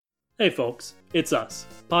Hey folks, it's us,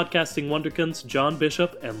 podcasting wonderkins John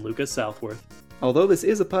Bishop and Lucas Southworth. Although this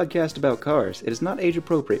is a podcast about cars, it is not age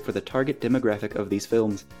appropriate for the target demographic of these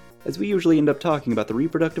films, as we usually end up talking about the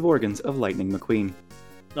reproductive organs of Lightning McQueen.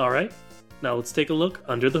 Alright, now let's take a look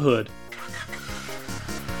under the hood.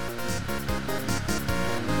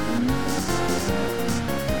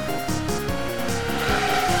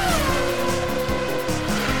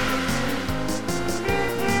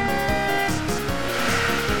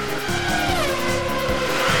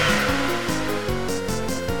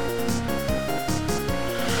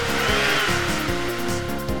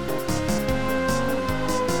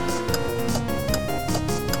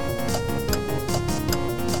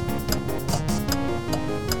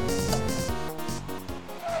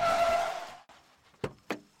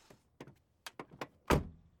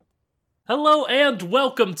 Hello and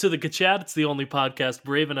welcome to the Kachat. It's the only podcast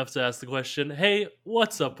brave enough to ask the question, hey,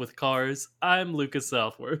 what's up with cars? I'm Lucas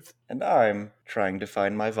Southworth. And I'm trying to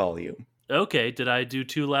find my volume. Okay, did I do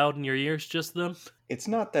too loud in your ears just then? It's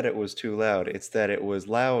not that it was too loud, it's that it was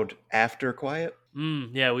loud after quiet.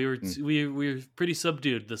 Yeah, we were pretty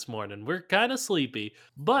subdued this morning. We're kind of sleepy,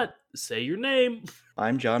 but say your name.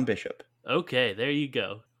 I'm John Bishop. Okay, there you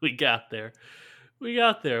go. We got there. We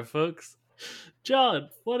got there, folks. John,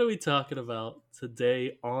 what are we talking about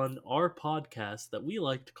today on our podcast that we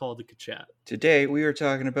like to call the Kachat? Today we are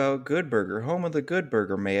talking about Good Burger, home of the Good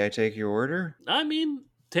Burger. May I take your order? I mean,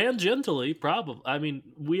 tangentially, probably. I mean,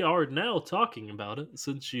 we are now talking about it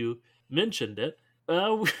since you mentioned it.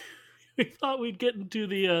 We thought we'd get into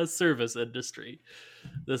the service industry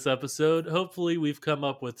this episode. Hopefully we've come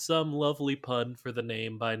up with some lovely pun for the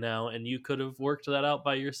name by now, and you could have worked that out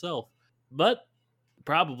by yourself. But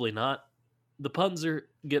probably not. The puns are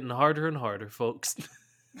getting harder and harder, folks.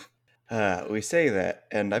 We say that,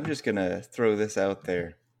 and I'm just gonna throw this out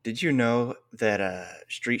there. Did you know that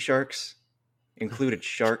Street Sharks included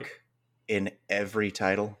shark in every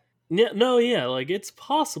title? Yeah, like, it's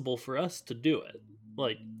possible for us to do it.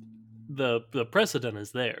 Like, the precedent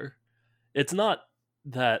is there. It's not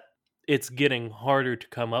that it's getting harder to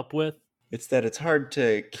come up with. It's that it's hard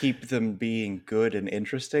to keep them being good and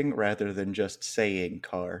interesting rather than just saying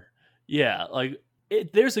car. Yeah, like,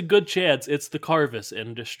 there's a good chance it's the Carvis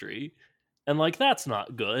industry. And, like, that's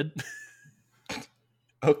not good.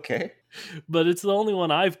 Okay. But it's the only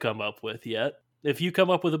one I've come up with yet. If you come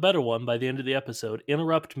up with a better one by the end of the episode,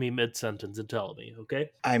 interrupt me mid-sentence and tell me, okay?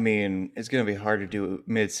 I mean, it's going to be hard to do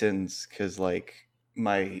mid-sentence because, like,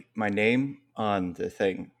 my name on the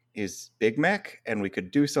thing is Big Mac, and we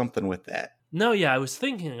could do something with that. No, yeah, I was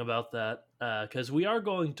thinking about that, because we are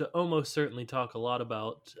going to almost certainly talk a lot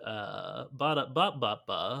about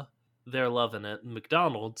They're Loving It,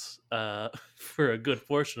 McDonald's, for a good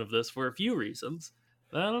portion of this for a few reasons.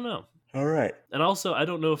 I don't know. All right. And also, I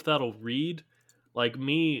don't know if that'll read. Like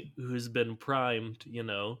me, who's been primed,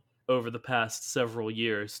 over the past several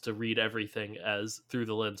years to read everything as through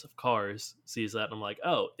the lens of cars, sees that and I'm like,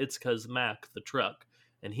 oh, it's because Mac, the truck,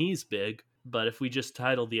 and he's big. But if we just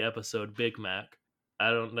title the episode Big Mac, I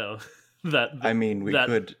don't know. We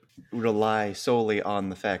could rely solely on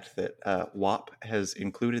the fact that WAP has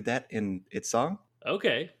included that in its song.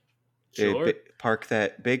 Okay, sure. Park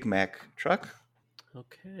that Big Mac truck.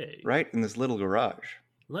 Okay. Right in this little garage.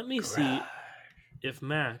 Let me see if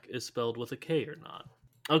Mac is spelled with a K or not.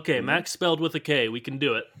 Okay, Mac's spelled with a K. We can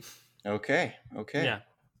do it. Okay. Yeah,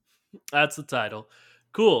 that's the title.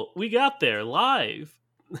 Cool. We got there live.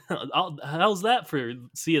 How's that for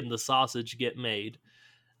seeing the sausage get made?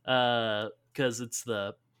 Because it's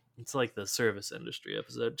like the service industry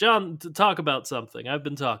episode. John, to talk about something. I've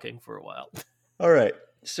been talking for a while. All right.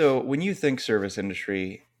 So when you think service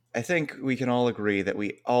industry, I think we can all agree that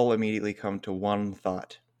we all immediately come to one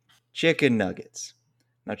thought: chicken nuggets.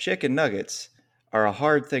 Now, chicken nuggets are a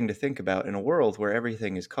hard thing to think about in a world where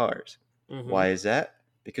everything is cars. Mm-hmm. Why is that?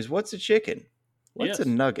 Because what's a chicken? What's a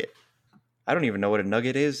nugget? I don't even know what a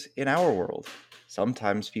nugget is in our world.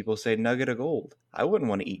 Sometimes people say nugget of gold. I wouldn't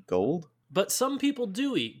want to eat gold. But some people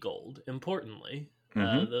do eat gold, importantly.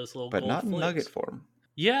 Those little but gold not flakes. In nugget form.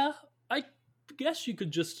 Yeah, I guess you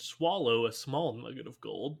could just swallow a small nugget of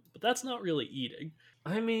gold, but that's not really eating.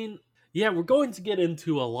 I mean, yeah, we're going to get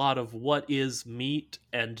into a lot of what is meat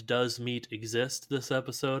and does meat exist this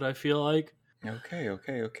episode, I feel like.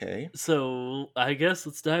 Okay. So, I guess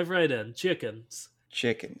let's dive right in. Chickens.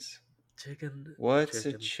 What's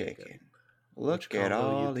a chicken? Look at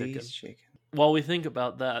all these chickens. While we think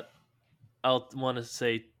about that, I'll want to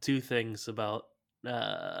say two things about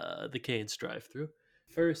the Cane's drive-thru.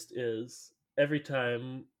 First is, every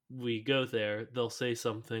time we go there, they'll say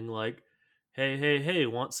something like, hey,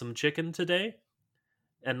 want some chicken today?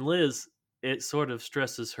 And Liz, it sort of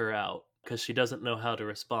stresses her out because she doesn't know how to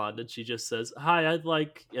respond, and she just says, "Hi, I'd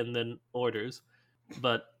like," and then orders.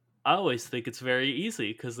 But I always think it's very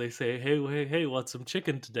easy because they say, "Hey, hey, hey, want some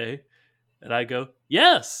chicken today?" And I go,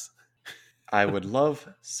 "Yes." I would love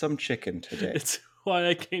some chicken today. It's why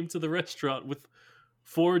I came to the restaurant with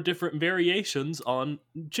 4 different variations on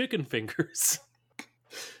chicken fingers.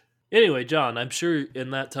 Anyway, John, I'm sure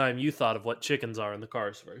in that time you thought of what chickens are in the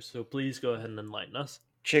cars first, so please go ahead and enlighten us.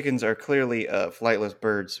 Chickens are clearly flightless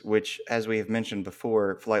birds, which, as we have mentioned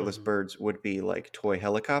before, flightless Hmm. birds would be like toy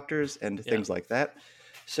helicopters and Yeah. things like that.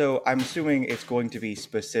 So I'm assuming it's going to be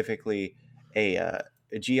specifically a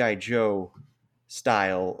GI Joe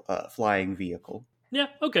style flying vehicle. Yeah,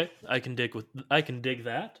 okay. I can dig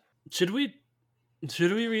that. Should we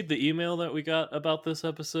should we read the email that we got about this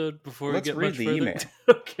episode before we Let's get read much the further? email.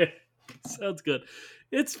 Okay. Sounds good.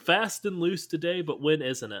 It's fast and loose today, but when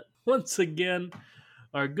isn't it? Once again,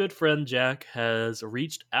 our good friend Jack has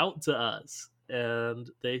reached out to us and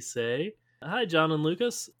they say, "Hi John and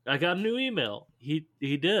Lucas. I got a new email." He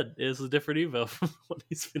did. It's a different email from what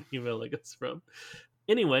he's been emailing us from.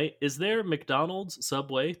 Anyway, is there McDonald's,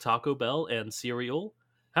 Subway, Taco Bell, and cereal?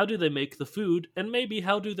 How do they make the food? And maybe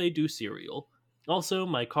how do they do cereal? Also,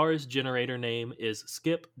 my car's generator name is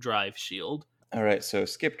Skip Drive Shield. All right, so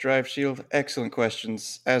Skip Drive Shield, excellent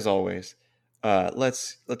questions as always.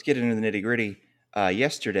 Let's get into the nitty gritty.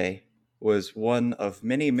 Yesterday was one of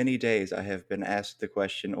many days I have been asked the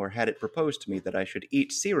question or had it proposed to me that I should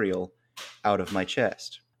eat cereal out of my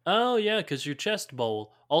chest. Oh, yeah, because your chest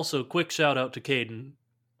bowl. Also, quick shout out to Caden,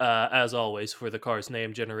 as always, for the car's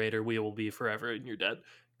name generator. We will be forever in your debt.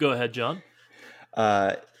 Go ahead, John.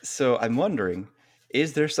 So I'm wondering,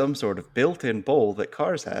 is there some sort of built-in bowl that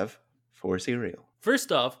cars have for cereal?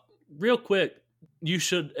 First off, real quick, you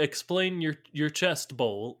should explain your chest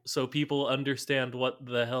bowl so people understand what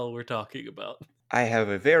the hell we're talking about. I have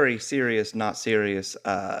a very serious, not serious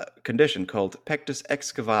condition called pectus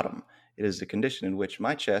excavatum. It is a condition in which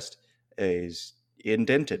my chest is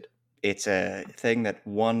indented. It's a thing that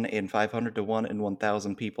 1 in 500 to 1 in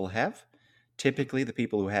 1,000 people have. Typically, the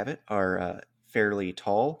people who have it are fairly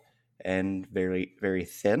tall and very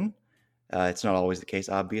thin. It's not always the case,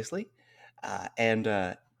 obviously.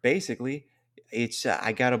 And basically, it's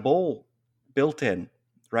I got a bowl built in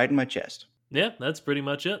right in my chest. Yeah, that's pretty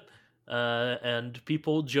much it. And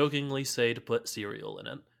people jokingly say to put cereal in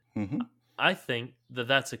it. Hmm. I think that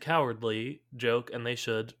that's a cowardly joke, and they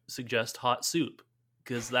should suggest hot soup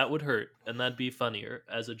because that would hurt, and that'd be funnier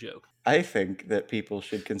as a joke. I think that people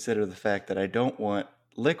should consider the fact that I don't want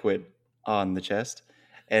liquid on the chest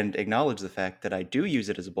and acknowledge the fact that I do use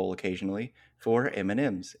it as a bowl occasionally for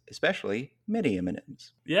M&Ms, especially mini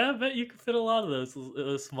M&Ms. Yeah, I bet you could fit a lot of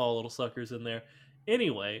those small little suckers in there.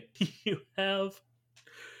 Anyway, you have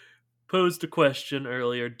posed a question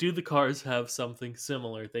earlier. Do the cars have something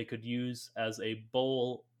similar they could use as a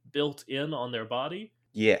bowl built in on their body?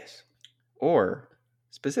 Yes. Or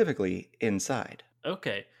specifically inside.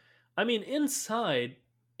 Okay. I mean, inside,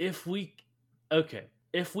 if we. Okay.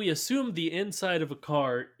 If we assume the inside of a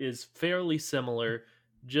car is fairly similar,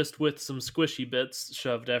 just with some squishy bits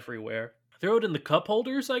shoved everywhere, throw it in the cup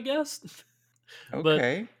holders, I guess? But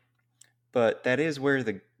Okay. But that is where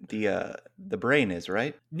the brain is,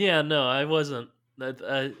 right? yeah, no, I wasn't.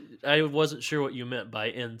 I wasn't sure what you meant by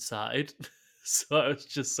inside, so I was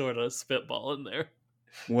just sort of spitballing there.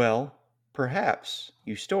 Well, perhaps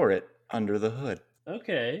you store it under the hood.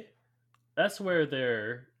 Okay, that's where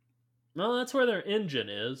their well, that's where their engine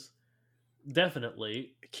is.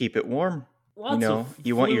 Definitely, Keep it warm. You lots of know,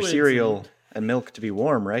 you want your fluids cereal and and milk to be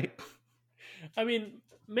warm, right? I mean,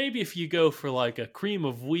 maybe if you go for like a cream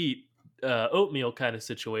of wheat oatmeal kind of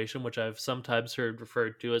situation, which I've sometimes heard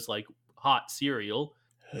referred to as like hot cereal,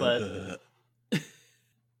 but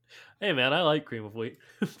hey, man, I like cream of wheat.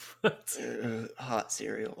 But Hot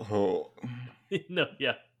cereal. Oh. no,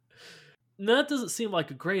 yeah. No, that doesn't seem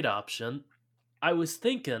like a great option. I was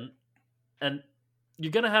thinking, and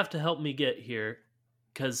you're going to have to help me get here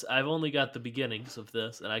because I've only got the beginnings of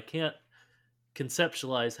this and I can't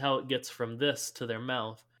conceptualize how it gets from this to their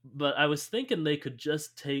mouth. But I was thinking they could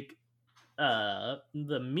just take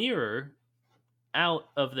the mirror out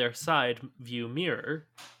of their side view mirror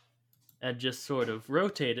and just sort of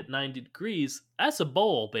rotate it 90 degrees. That's a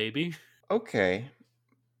bowl, baby. Okay,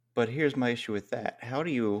 but here's my issue with that. How do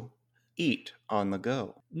you eat on the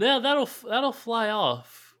go? Now that'll fly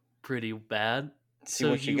off pretty bad. See, So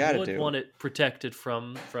what you you gotta would do, want it protected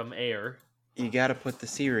from air. you gotta put the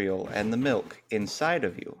cereal and the milk inside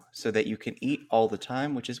of you so that you can eat all the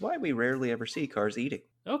time, which is why we rarely ever see cars eating.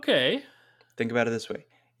 Okay. Think about it this way.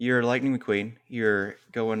 You're Lightning McQueen. You're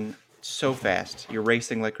going so fast. You're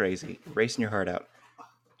racing like crazy, racing your heart out.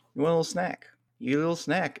 You want a little snack. You eat a little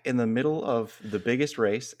snack in the middle of the biggest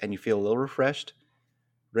race, and you feel a little refreshed,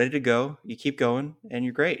 ready to go. You keep going, and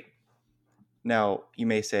you're great. Now, you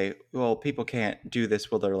may say, well, people can't do this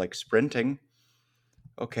while they're like sprinting.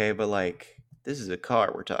 Okay, but like this is a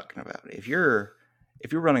car we're talking about. If you're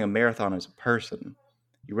running a marathon as a person,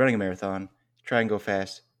 you're running a marathon, you try and go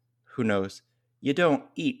fast, who knows? You don't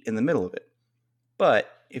eat in the middle of it. But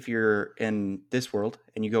if you're in this world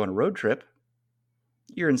and you go on a road trip,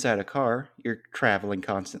 you're inside a car, you're traveling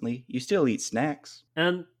constantly, you still eat snacks.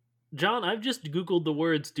 And John, I've just Googled the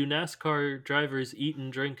words "Do NASCAR drivers eat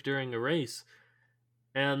and drink during a race?"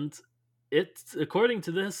 And it's according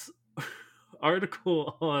to this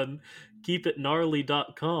article on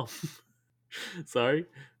keepitgnarly.com. Sorry,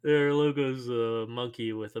 their logo's a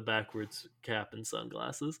monkey with a backwards cap and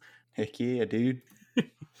sunglasses. Heck yeah, dude.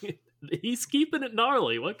 He's keeping it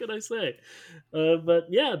gnarly. What can I say? But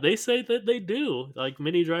yeah, they say that they do. Like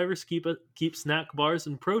many drivers keep snack bars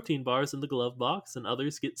and protein bars in the glove box, and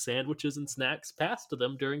others get sandwiches and snacks passed to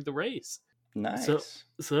them during the race. So Nice.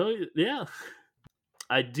 so yeah,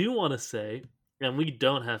 I do want to say, and we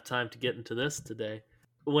don't have time to get into this today.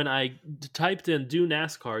 When I typed in "do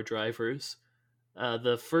NASCAR drivers,"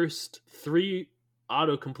 the first three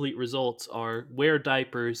autocomplete results are "wear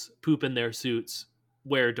diapers, poop in their suits,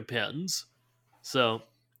 wear depends." So,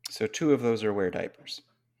 So two of those are wear diapers.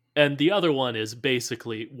 and the other one is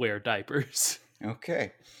basically "wear diapers."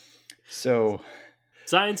 Okay. So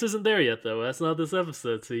Science isn't there yet, though. That's not this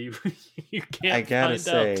episode, so you you I can't gotta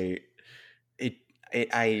find out. say, it,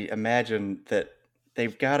 I imagine that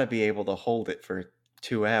they've got to be able to hold it for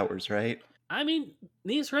 2 hours, right? I mean,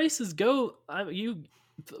 these races go you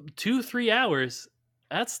 2-3 hours.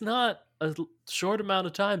 That's not a short amount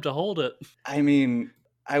of time to hold it. I mean,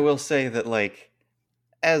 I will say that, like,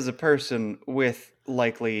 as a person with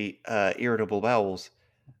likely irritable bowels,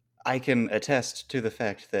 I can attest to the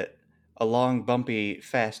fact that a long, bumpy,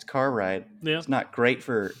 fast car ride Yeah. is not great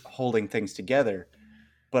for holding things together.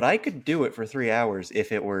 But I could do it for 3 hours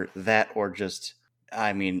if it were that or just,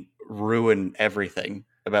 I mean, ruin everything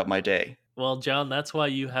about my day. Well, John, that's why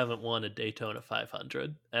you haven't won a Daytona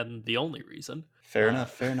 500, and the only reason. Fair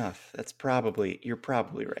enough, fair enough. You're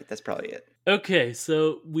probably right. That's probably it. Okay,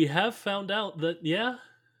 so we have found out that yeah,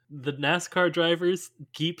 the NASCAR drivers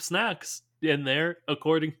keep snacks in there,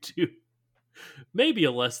 according to maybe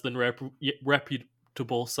a less than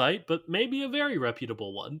reputable site, but maybe a very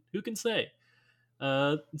reputable one. Who can say?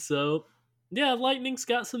 So yeah, Lightning's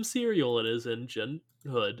got some cereal in his engine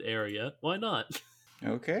hood area. Why not?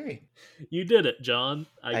 Okay. You did it, John.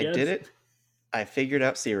 I I did guess. it. I figured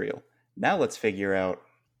out cereal. Now let's figure out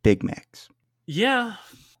Big Macs. Yeah,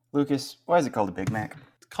 Lucas, why is it called a Big Mac?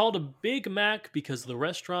 it's called a Big Mac because the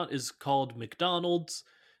restaurant is called McDonald's,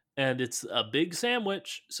 and it's a big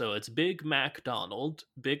sandwich, so it's Big Mac Donald.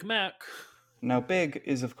 Big Mac. Now, big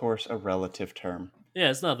is, of course, a relative term. Yeah,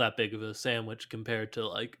 it's not that big of a sandwich compared to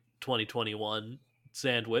like 2021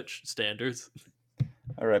 sandwich standards.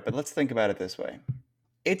 All right, but let's think about it this way.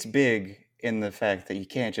 It's big in the fact that you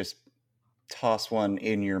can't just toss one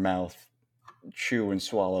in your mouth, chew and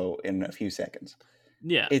swallow in a few seconds.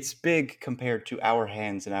 Yeah. It's big compared to our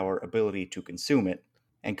hands and our ability to consume it.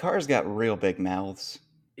 And cars got real big mouths.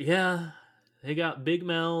 Yeah, they got big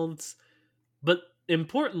mouths, but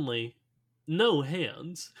importantly, no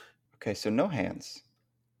hands. Okay, so no hands,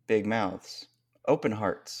 big mouths, open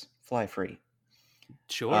hearts, fly free.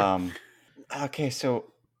 Sure. Um, okay, so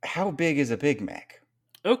how big is a Big Mac?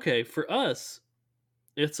 Okay, for us,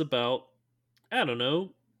 it's about, I don't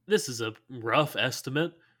know, this is a rough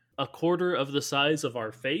estimate, a quarter of the size of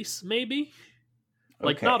our face, maybe?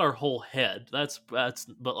 Like not Okay, our whole head. That's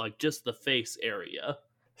but like just the face area.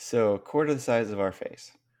 so a quarter the size of our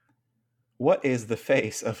face. What is the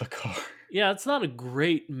face of a car? Yeah, it's not a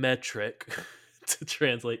great metric to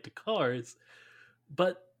translate to cars,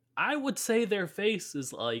 but I would say their face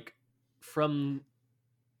is like from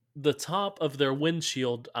the top of their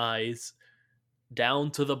windshield eyes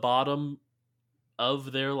down to the bottom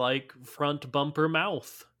of their like front bumper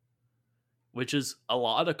mouth, which is a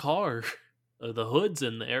lot of car. The hood's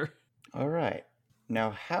in there. All right.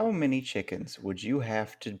 Now, how many chickens would you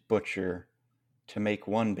have to butcher to make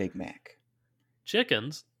one Big Mac?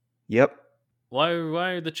 Chickens? Yep. Why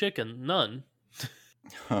are the chicken? None.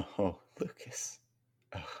 Oh, Lucas.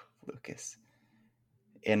 Oh, Lucas.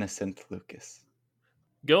 Innocent Lucas.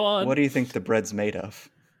 Go What on. do you think the bread's made of?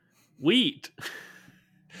 Wheat.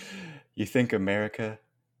 You think America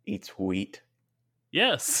eats wheat?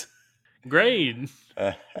 Yes. Grain.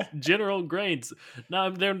 Uh, General grains. Now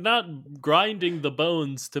they're not grinding the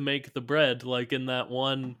bones to make the bread like in that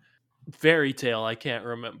one fairy tale I can't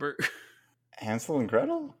remember. Hansel and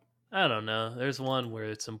Gretel? I don't know. There's one where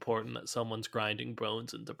it's important that someone's grinding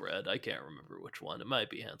bones into bread. I can't remember which one. It might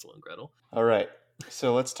be Hansel and Gretel. All right,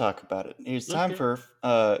 so let's talk about it. It's time Okay. for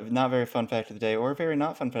not very fun fact of the day or very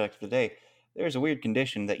not fun fact of the day. There's a weird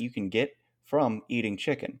condition that you can get from eating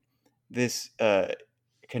chicken. This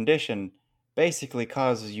condition basically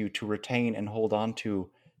causes you to retain and hold on to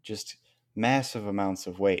just massive amounts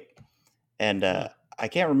of weight. And Hmm. I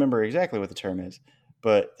can't remember exactly what the term is,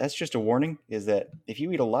 but that's just a warning is that if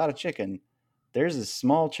you eat a lot of chicken, there's a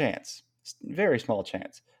small chance, very small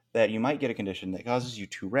chance, that you might get a condition that causes you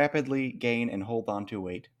to rapidly gain and hold on to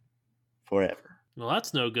weight forever. Well,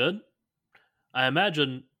 that's no good. I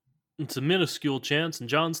imagine it's a minuscule chance, and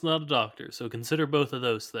John's not a doctor, so consider both of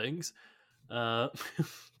those things. Uh,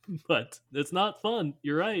 but it's not fun.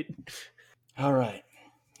 You're right. All right.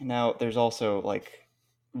 Now, there's also like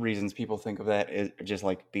reasons people think of that is just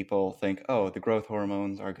like people think, oh, the growth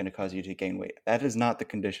hormones are going to cause you to gain weight. That is not the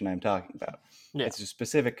condition I'm talking about. Yeah, It's a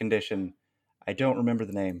specific condition. I don't remember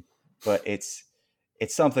the name, but it's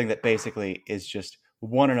something that basically is just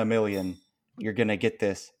one in a million. You're going to get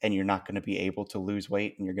this and you're not going to be able to lose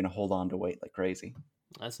weight and you're going to hold on to weight like crazy.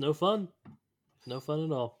 that's no fun. No fun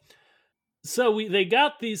at all. So they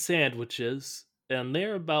got these sandwiches, and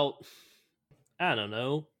they're about, I don't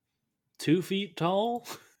know, 2 feet tall,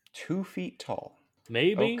 2 feet tall.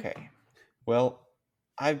 maybe. Okay. Well,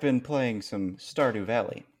 I've been playing some Stardew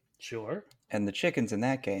Valley, Sure. and the chickens in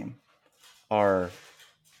that game are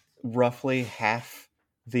roughly half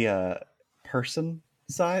the person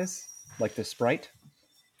size, like the sprite.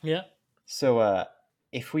 Yeah. So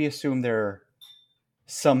if we assume they're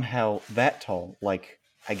somehow that tall, like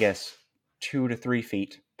I guess 2 to 3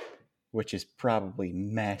 feet, which is probably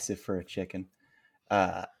massive for a chicken,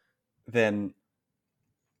 uh, then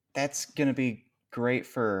that's gonna be great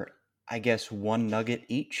for I guess one nugget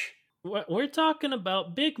each. We're talking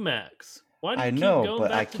about Big Macs. Why do I you keep know, going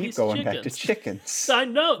but I back to keep these going back to chickens? chickens. I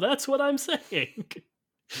know, that's what I'm saying.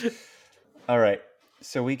 All right,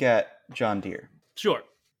 so we got John Deere, Sure.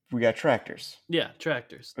 we got tractors, Yeah,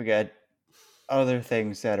 tractors. we got other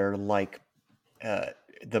things that are like uh,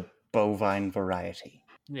 the bovine variety.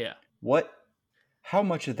 Yeah. What? How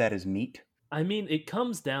much of that is meat? I mean, it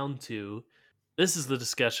comes down to this is the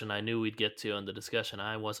discussion I knew we'd get to, and the discussion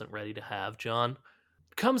I wasn't ready to have, John.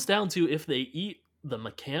 It comes down to if they eat the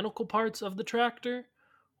mechanical parts of the tractor,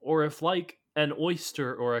 or if, like an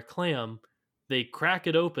oyster or a clam, they crack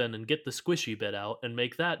it open and get the squishy bit out and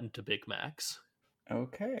make that into Big Macs.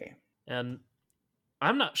 Okay. And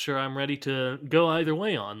I'm not sure I'm ready to go either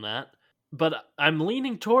way on that, but I'm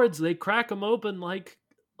leaning towards they crack them open like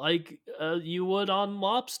you would on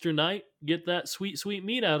lobster night. Get that sweet sweet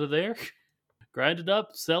meat out of there, grind it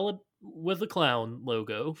up, sell it with a clown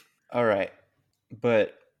logo. All right.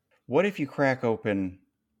 But what if you crack open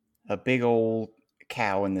a big old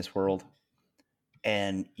cow in this world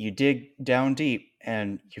and you dig down deep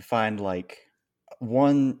and you find like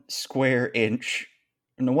 1 square inch,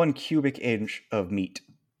 no, 1 cubic inch of meat?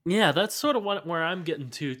 Yeah, that's sort of where I'm getting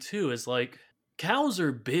to too. Is like cows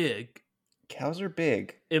are big, Cows are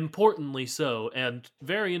big. importantly so, and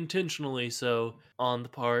very intentionally so on the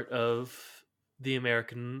part of the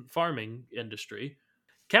American farming industry.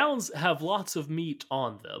 Cows have lots of meat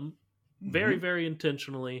on them, very, Hmm. very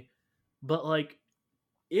intentionally. But, like,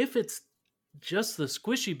 if it's just the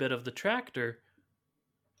squishy bit of the tractor,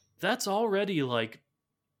 that's already, like,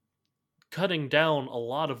 cutting down a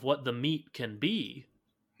lot of what the meat can be.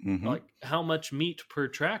 Hmm. Like, how much meat per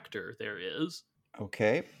tractor there is.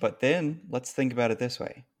 Okay, but then let's think about it this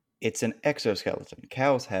way. It's an exoskeleton.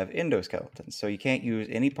 Cows have endoskeletons, so you can't use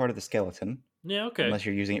any part of the skeleton Yeah, okay. unless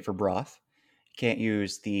you're using it for broth. You can't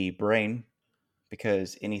use the brain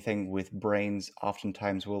because anything with brains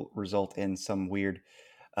oftentimes will result in some weird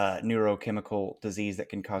neurochemical disease that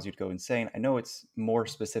can cause you to go insane. I know it's more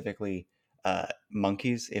specifically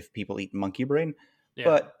monkeys if people eat monkey brain, Yeah.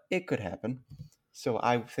 but it could happen. So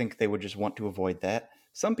I think they would just want to avoid that.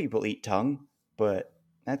 Some people eat tongue, but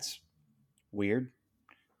that's weird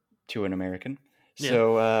to an American. Yeah.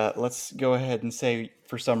 So let's go ahead and say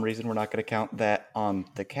for some reason we're not going to count that on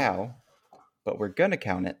the cow, but we're going to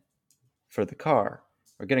count it for the car.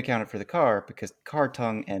 We're going to count it for the car because car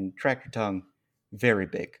tongue and tractor tongue, very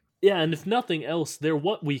big. Yeah, and if nothing else, they're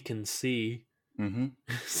what we can see. Hmm.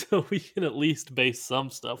 So we can at least base some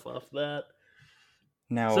stuff off that.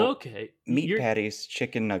 So, Now, okay. meat You're. patties,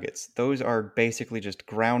 chicken nuggets, those are basically just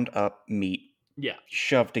ground up meat Yeah.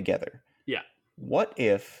 shoved together. Yeah. What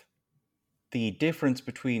if the difference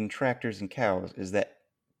between tractors and cows is that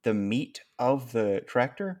the meat of the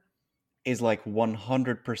tractor is like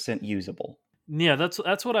 100% usable. Yeah, that's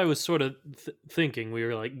what I was sort of thinking we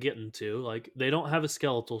were like getting to. Like they don't have a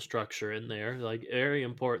skeletal structure in there. Like very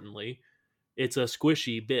importantly, it's a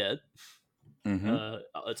squishy bit. Mm-hmm.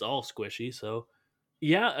 It's all squishy. So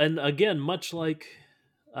yeah, and again, much like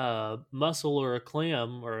mussel or a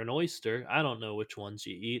clam or an oyster, I don't know which ones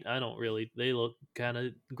you eat. I don't really. They look kind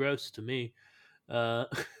of gross to me. Uh,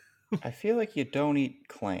 I feel like you don't eat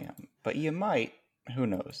clam, but you might. Who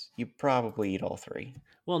knows? You probably eat all three.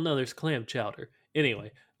 well, no, there's clam chowder.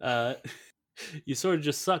 Anyway, you sort of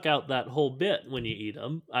just suck out that whole bit when you eat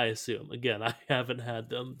them. I assume. Again, I haven't had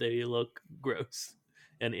them. They look gross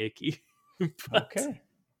and icky. but Okay.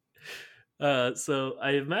 so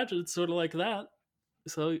I imagine it's sort of like that.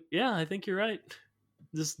 So yeah, I think you're right.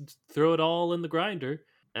 Just throw it all in the grinder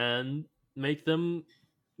and make them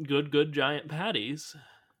good giant patties.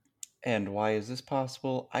 And why is this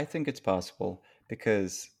possible? I think it's possible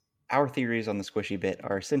because our theories on the squishy bit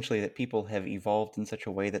are essentially that people have evolved in such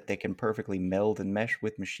a way that they can perfectly meld and mesh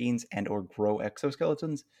with machines and or grow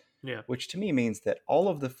exoskeletons, Yeah. which to me means that all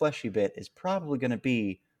of the fleshy bit is probably going to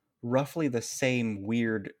be roughly the same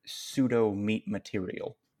weird pseudo meat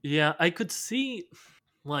material. Yeah, I could see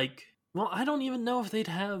like well, I don't even know if they'd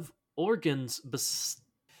have organs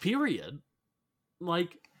period.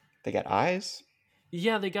 Like They got eyes.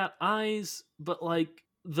 yeah, they got eyes, but like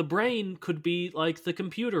the brain could be like the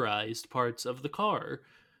computerized parts of the car.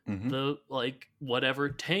 Mm-hmm. The like whatever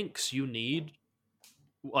tanks you need,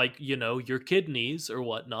 like your kidneys or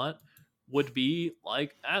whatnot, would be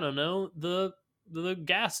like I don't know the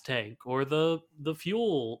gas tank or the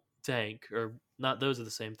fuel tank or not. Those are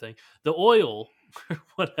the same thing. The oil or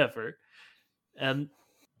whatever. And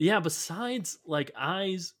yeah, besides like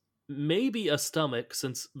eyes, maybe a stomach,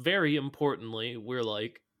 since very importantly, we're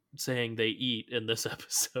like saying they eat in this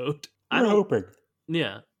episode. I We're don't, hoping.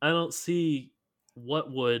 yeah, I don't see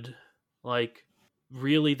what would like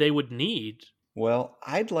really they would need. Well,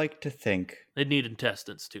 I'd like to think They'd need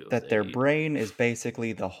intestines too if that they their ate. brain is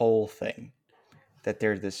basically the whole thing. That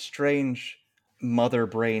they're this strange mother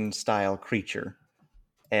brain style creature.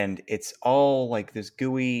 And it's all like this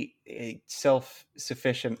gooey, self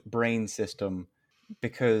sufficient brain system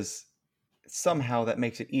because somehow that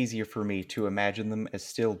makes it easier for me to imagine them as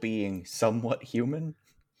still being somewhat human.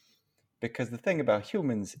 Because the thing about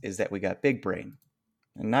humans is that we got big brain,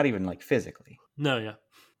 and not even like physically. No, yeah,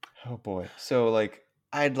 Oh boy. So, like,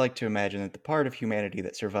 I'd like to imagine that the part of humanity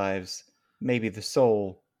that survives, maybe the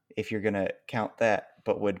soul, if you're gonna count that,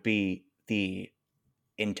 but would be the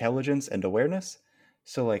intelligence and awareness.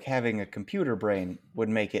 So, like, having a computer brain would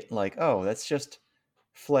make it like, oh, that's just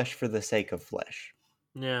flesh for the sake of flesh.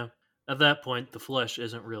 yeah. At that point, the flesh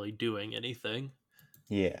isn't really doing anything.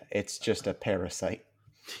 Yeah, it's just a parasite.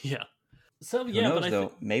 Yeah. So Who yeah, but knows, I think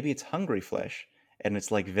though? Maybe it's hungry flesh, and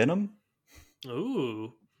it's like venom?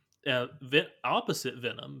 ooh, opposite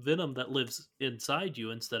venom, venom that lives inside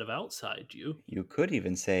you instead of outside you. You could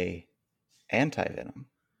even say anti venom,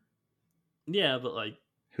 Yeah, but like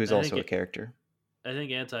who's I think also a it, character. I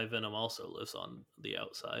think anti venom also lives on the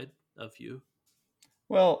outside of you.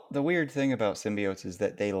 Well, the weird thing about symbiotes is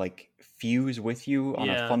that they like fuse with you on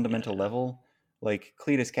a Yeah, yeah, fundamental yeah. level. Like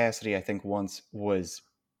Cletus Cassidy, I think once was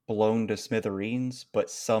blown to smithereens, but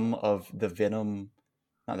some of the venom,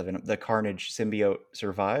 not the venom, the Carnage symbiote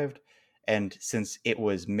survived. And since it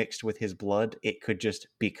was mixed with his blood, it could just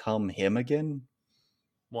become him again.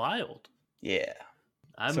 Wild. Yeah.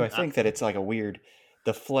 So I I'm I, think that it's like a weird,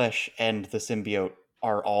 the flesh and the symbiote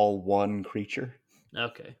are all one creature.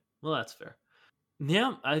 okay. Well, that's fair.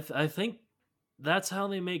 Yeah, I think that's how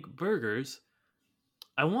they make burgers.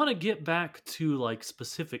 I want to get back to like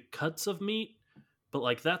specific cuts of meat, but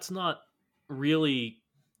like that's not really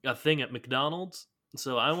a thing at McDonald's.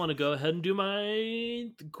 So I want to go ahead and do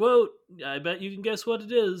my quote. I bet you can guess what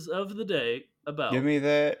it is of the day Give about. me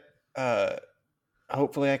that. Uh,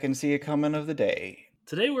 Hopefully, I can see a comment of the day.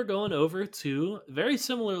 Today we're going over to very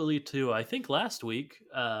similarly to I think last week,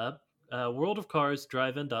 World of Cars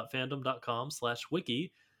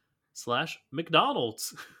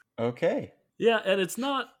drive-in.fandom.com/wiki/McDonald's. Okay. Yeah, and it's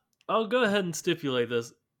not. I'll go ahead and stipulate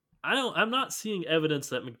this. I'm not seeing evidence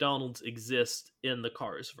that McDonald's exists in the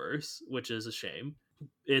Cars verse, which is a shame.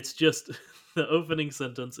 It's just the opening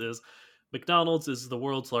sentence is McDonald's is the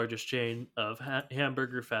world's largest chain of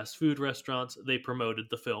hamburger fast food restaurants. They promoted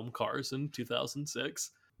the film Cars in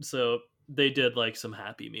 2006. So they did like some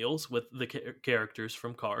Happy Meals with the characters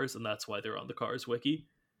from Cars, and that's why they're on the Cars wiki.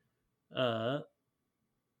 Uh,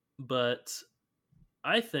 but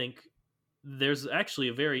I think there's actually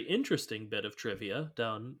a very interesting bit of trivia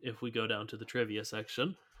down if we go down to the trivia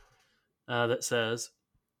section that says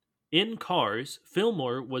in Cars,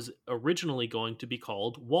 Fillmore was originally going to be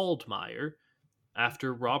called Waldmeyer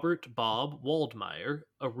after Robert Bob Waldmeyer,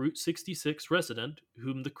 a Route 66 resident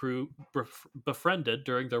whom the crew befriended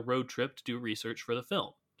during their road trip to do research for the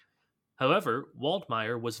film. However,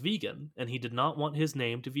 Waldmeyer was vegan and he did not want his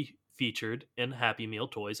name to be featured in Happy Meal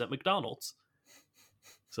toys at McDonald's.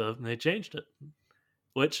 So they changed it.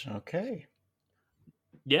 Which, Okay.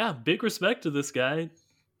 yeah, big respect to this guy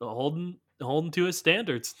holding to his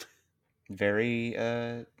standards. Very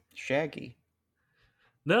shaggy.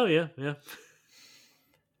 No, yeah, yeah.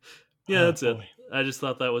 Yeah, Oh that's it. boy. I just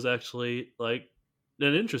thought that was actually like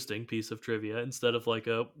an interesting piece of trivia instead of like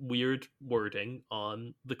a weird wording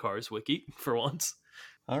on the Cars wiki for once.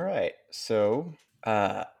 All right. So,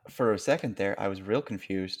 for a second there, I was real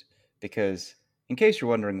confused because, in case you're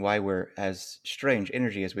wondering why we're as strange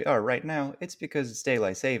energy as we are right now, it's because it's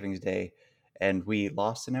daylight savings day, and we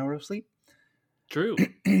lost an hour of sleep. True.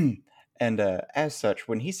 And as such,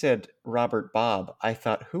 when he said Robert Bob, I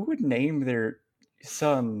thought, who would name their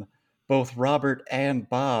son both Robert and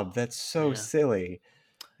Bob? That's so Yeah. silly.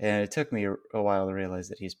 And it took me a while to realize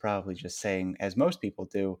that he's probably just saying, as most people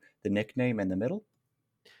do, the nickname in the middle.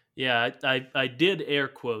 Yeah, I did air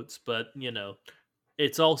quotes, but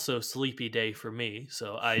it's also sleepy day for me,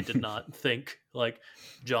 so I did not think like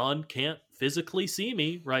John can't physically see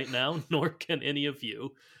me right now, nor can any of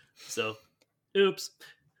you. So, oops.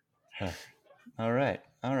 All right,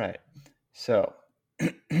 all right. So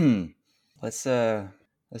let's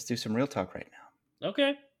let's do some real talk right now.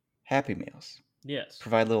 Okay. Happy Meals Yes,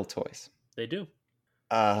 provide little toys. they do.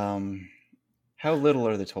 Um, how little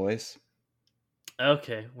are the toys?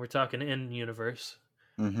 Okay, we're talking in universe.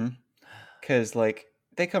 Mm-hmm. Because like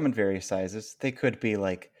they come in various sizes. They could be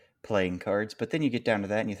like playing cards, but then you get down to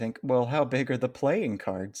that and you think, well, how big are the playing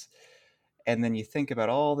cards? And then you think about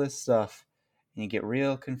all this stuff, and you get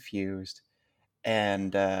real confused.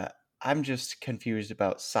 And I'm just confused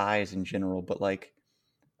about size in general, but like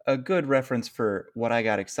a good reference for what I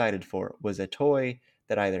got excited for was a toy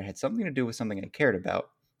that either had something to do with something I cared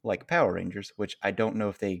about, like Power Rangers, which I don't know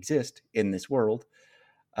if they exist in this world,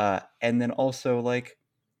 and then also like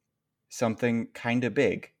something kind of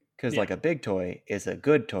big, because Yeah, like a big toy is a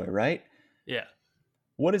good toy, right? yeah,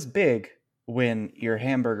 What is big when your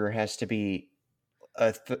hamburger has to be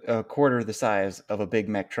a quarter the size of a Big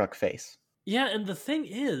Mac truck face? yeah. And the thing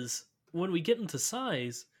is, when we get into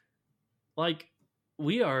size, like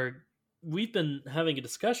we are, we've been having a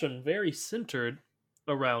discussion very centered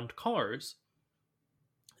around cars.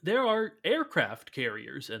 There are aircraft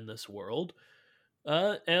carriers in this world,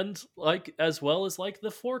 and like as well as like the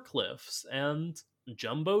forklifts and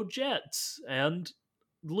jumbo jets and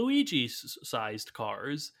Luigi sized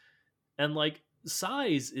cars, and like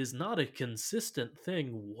size is not a consistent thing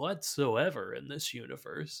whatsoever in this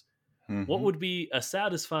universe. What Mm-hmm. would be a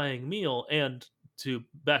satisfying meal and, to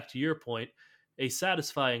back to your point, a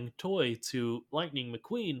satisfying toy to Lightning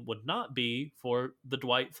McQueen would not be for the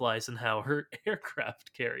Dwight Eisenhower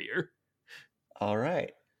aircraft carrier. All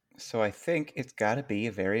right. So I think it's got to be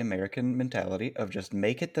a very American mentality of just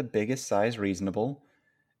make it the biggest size reasonable,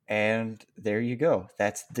 and there you go.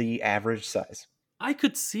 That's the average size. I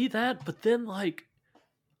could see that, but then like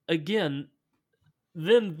again,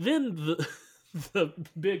 then the the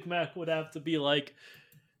Big Mac would have to be like,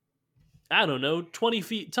 I don't know, 20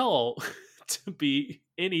 feet tall to be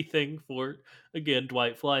anything for, again,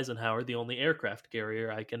 Dwight Eisenhower, the only aircraft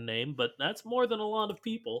carrier I can name, but that's more than a lot of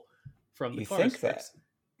people from the You Cars think strips. that,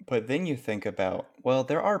 but then you think about, well,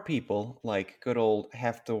 there are people like good old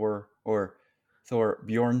Hafthor or Thor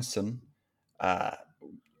Bjornsson, uh,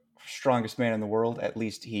 strongest man in the world. At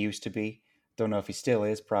least he used to be. Don't know if he still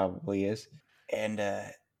is. Probably is. And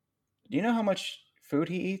do you know how much food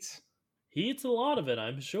he eats? He eats a lot of it,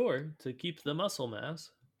 I'm sure, to keep the muscle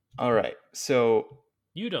mass. All right. So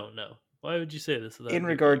You don't know. Why would you say this in without Googling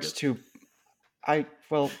regards to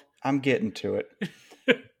I'm getting to it.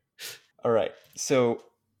 it? All right. So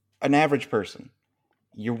an average person,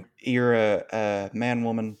 you're a man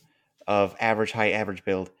woman of average height, average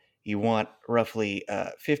build. You want roughly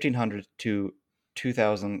 1,500 to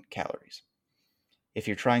 2,000 calories. If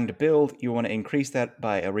you're trying to build, you want to increase that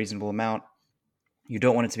by a reasonable amount. You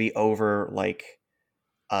don't want it to be over like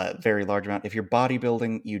a very large amount. If you're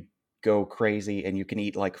bodybuilding, you go crazy and you can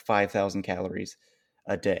eat like 5,000 calories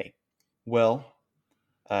a day. Well,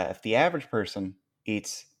 if the average person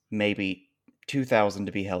eats maybe 2,000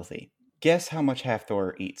 to be healthy, guess how much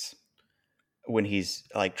Halfthor eats when he's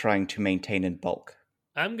like trying to maintain in bulk?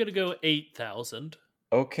 I'm gonna go 8,000.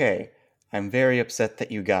 Okay, I'm very upset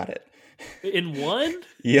that you got it. In one?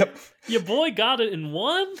 Yep. Your boy got it in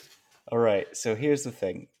one? All right, so here's the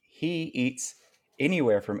thing. He eats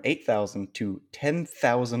anywhere from 8,000 to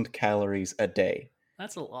 10,000 calories a day.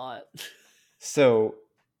 That's a lot. So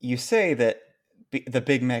you say that the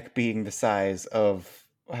Big Mac being the size of,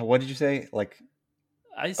 what did you say? Like,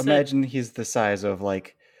 I said, imagine he's the size of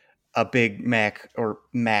like a Big Mac or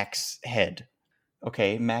Mac's head.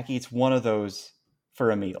 Okay, Mac eats one of those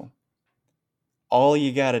for a meal. All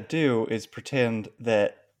you gotta do is pretend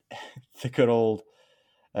that the good old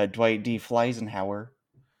Dwight D. Fleisenhauer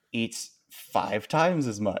eats 5 times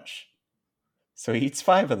as much. So he eats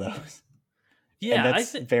 5 of those. And yeah,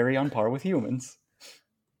 that's very on par with humans.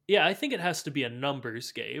 I think it has to be a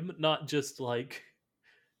numbers game, not just like,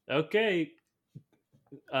 okay,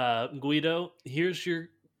 Guido, here's your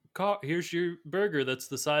burger that's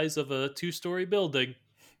the size of a two-story building.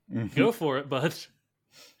 Go Hmm. for it, bud.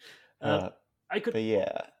 Uh, Uh, I could, but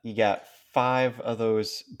yeah, you got 5 of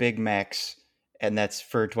those Big Macs, and that's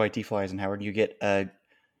for Dwight D. Fleisenhauer. And you get a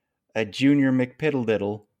Junior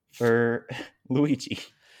McPiddle for Luigi.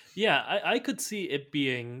 yeah, I could see it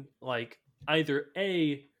being like either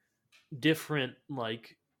a different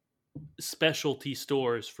like specialty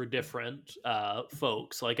stores for different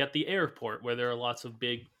folks, like at the airport where there are lots of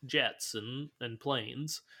big jets and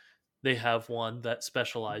planes. They have one that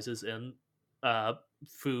specializes in uh,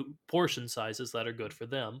 food portion sizes that are good for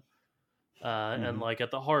them. And Hmm. like at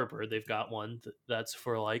the harbor, they've got one that's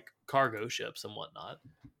for like cargo ships and whatnot.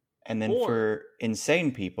 And then Or, for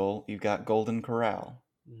insane people, you've got Golden Corral.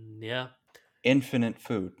 yeah, Infinite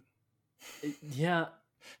food. yeah.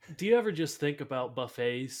 Do you ever just think about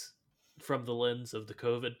buffets from the lens of the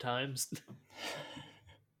COVID times?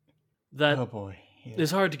 Oh That boy, yeah.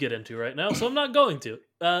 is hard to get into right now, so I'm not going to.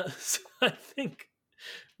 So I think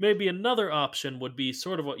maybe another option would be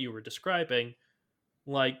sort of what you were describing,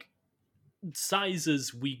 like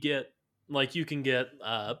sizes we get. Like you can get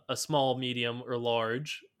a small, medium, or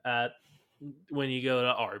large at when you go to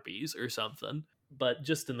Arby's or something. But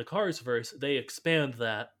just in the Cars verse, they expand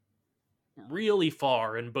that really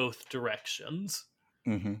far in both directions.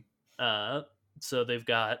 Hmm. Uh, so they've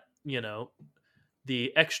got,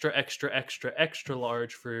 the extra, extra, extra, extra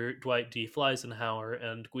large for Dwight D. Fleisenhauer,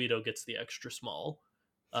 and Guido gets the extra small.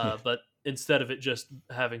 Yeah. But instead of it just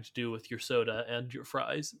having to do with your soda and your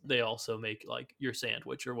fries, they also make like your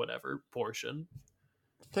sandwich or whatever portion.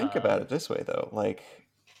 Think Uh, about it this way, though. Like,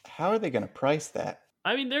 how are they going to price that?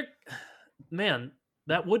 I mean, man,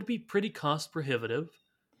 that would be pretty cost prohibitive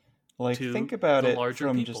Like, think to about the it larger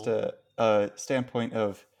from just people. a standpoint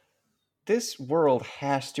of this world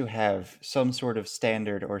has to have some sort of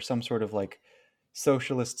standard or some sort of like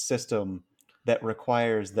socialist system that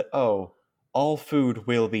requires that, oh, all food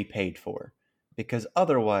will be paid for. Because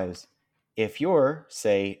otherwise, if you're,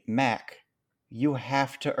 say, Mac, you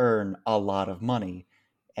have to earn a lot of money.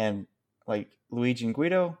 And like Luigi and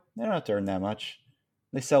Guido, they don't have to earn that much.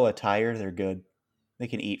 They sell a tire, they're good. They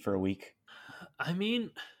can eat for a week. I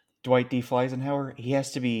mean, Dwight D. Fleisenhauer, he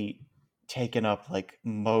has to be taken up like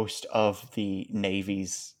most of the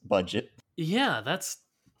Navy's budget. yeah, that's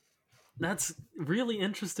really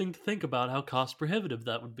interesting to think about how cost prohibitive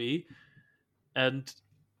that would be. And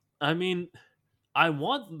I mean, I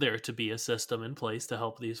want there to be a system in place to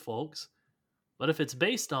help these folks, but if it's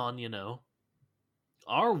based on,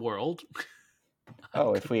 our world, I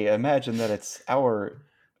Oh, if could, we imagine that it's our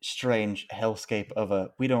strange hellscape of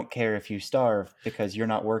a we don't care if you starve because you're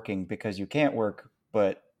not working because you can't work,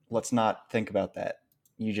 but let's not think about that.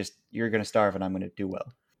 You're going to starve and I'm going to do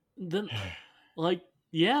well. then like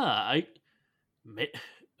yeah, may,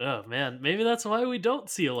 oh man, maybe that's why we don't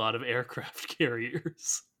see a lot of aircraft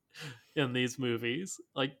carriers in these movies.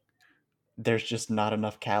 Like There's just not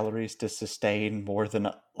enough calories to sustain more than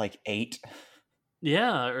like 8.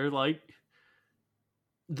 yeah, or like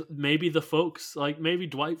maybe the folks like maybe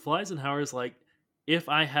Dwight Fleisenhauer is like, if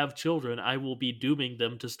I have children, I will be dooming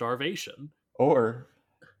them to starvation. Or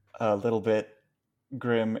a little bit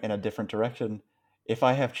grim in a different direction. If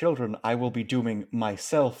I have children, I will be dooming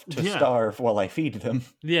myself to Yeah, starve while I feed them.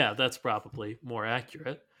 yeah, that's probably more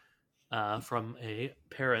accurate from a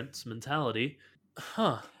parent's mentality.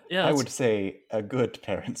 Huh? Yeah, I that's would say a good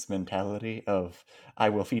parent's mentality of I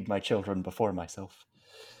will feed my children before myself.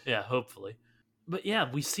 yeah, hopefully. But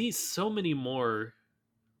yeah, we see so many more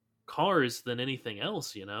cars than anything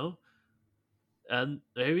else, and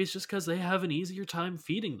maybe it's just because they have an easier time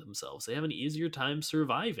feeding themselves. They have an easier time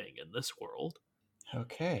surviving in this world.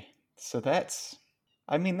 Okay. So that's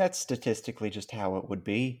statistically just how it would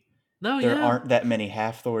be. No, There yeah, aren't that many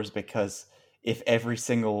half Thors because if every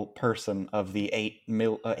single person of the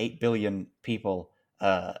 8 billion people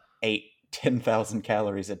ate 10,000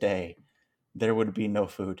 calories a day, there would be no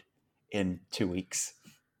food in 2 weeks.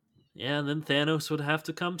 Yeah, and then Thanos would have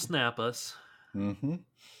to come snap us. Mm-hmm.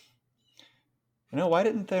 Why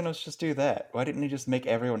didn't Thanos just do that? Why didn't he just make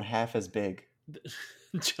everyone half as big?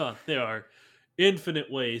 John, there are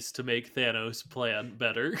infinite ways to make Thanos' plan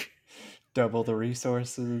better. Double the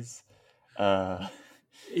resources. Uh,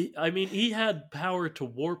 I mean, he had power to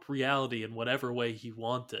warp reality in whatever way he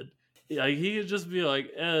wanted. Like he could just be like,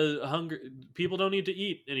 "Hunger, people don't need to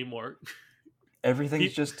eat anymore."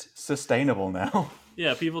 Everything's just sustainable now.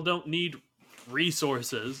 Yeah, people don't need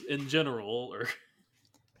resources in general, or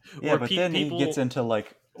Yeah, but then he gets people. into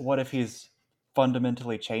like, what if he's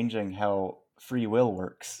fundamentally changing how free will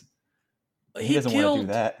works? And he He doesn't want to do killed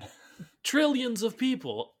that. trillions of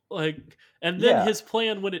people, like, and then Yeah, his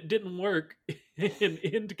plan when it didn't work in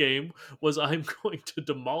Endgame was, "I'm going to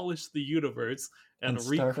demolish the universe and and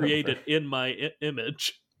start recreate over. it in my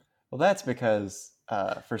image." Well, that's because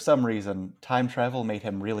for some reason time travel made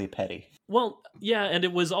him really petty. Well, yeah, and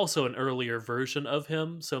it was also an earlier version of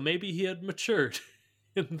him, so maybe he had matured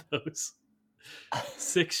in those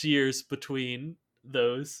 6 years between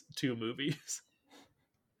those two movies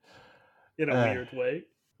in a uh, weird way.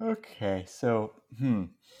 okay, so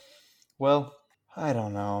well, I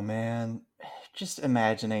don't know, man. Just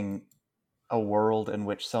imagining a world in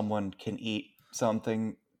which someone can eat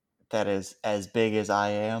something that is as big as I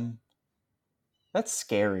am. That's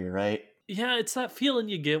scary, right? Yeah, it's that feeling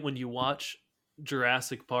you get when you watch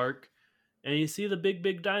Jurassic Park and you see the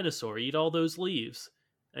big dinosaur eat all those leaves.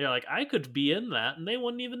 And you're like, I could be in that and they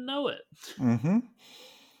wouldn't even know it. Mm-hmm.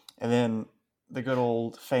 And then the good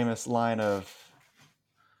old famous line of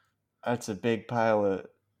 "That's a big pile of,"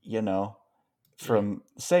 you know, Yeah. from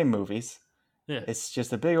the same movies. Yeah. It's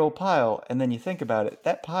just a big old pile, and then you think about it,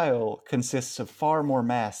 that pile consists of far more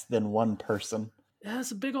mass than one person. Yeah,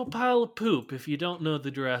 it's a big old pile of poop if you don't know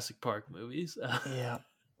the Jurassic Park movies. Yeah.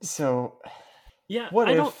 So, Yeah, what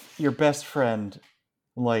I don't. if your best friend,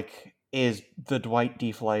 like, is the Dwight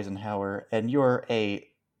D. Eisenhower, and you're uh,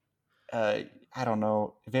 I don't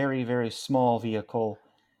know, very, very small vehicle,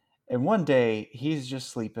 and one day he's just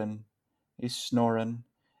sleeping, he's snoring,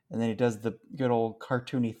 and then he does the good old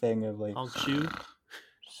cartoony thing of like, Honk shoe.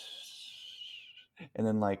 and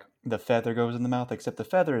then like the feather goes in the mouth, except the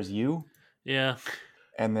feather is you, Yeah.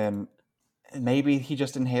 and then maybe he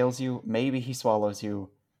just inhales you, maybe he swallows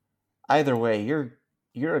you. Either way,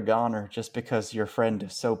 you're a goner just because your friend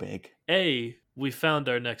is so big. We found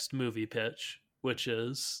our next movie pitch, which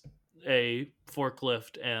is a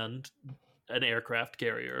forklift and an aircraft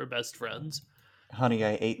carrier are best friends. Honey,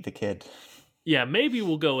 I ate the kid. Yeah, maybe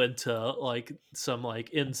we'll go into like some like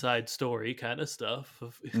inside story kind of stuff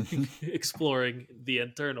of Mhm. exploring the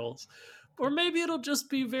internals, or maybe it'll just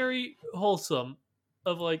be very wholesome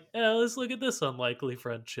of like, let's look at this unlikely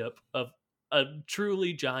friendship of a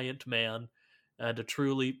truly giant man and a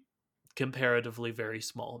truly comparatively very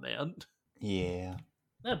small man. Yeah.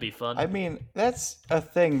 That'd be fun. I mean, that's a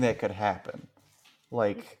thing that could happen.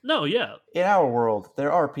 Like, No, yeah, in our world,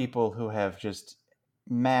 there are people who have just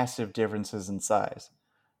massive differences in size.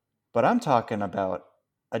 But I'm talking about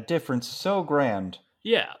a difference so grand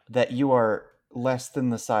yeah, that you are less than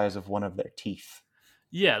the size of one of their teeth.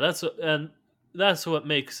 yeah. That's what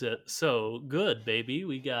makes it so good, baby.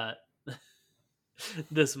 We got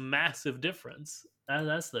this massive difference.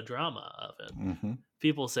 That's the drama of it. Mm-hmm.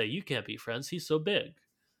 People say you can't be friends. He's so big,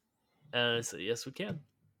 and I say yes, we can.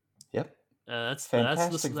 Yep. That's the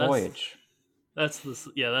Fantastic Voyage. that's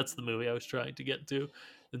the movie I was trying to get to. Yep.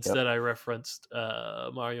 Instead, I referenced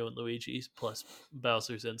Mario and Luigi plus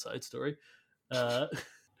Bowser's Inside Story. Uh,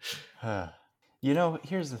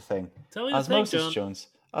 Here's the thing. Tell me to think, Osmosis John. Jones.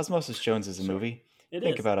 Osmosis Jones is a Sure, movie. it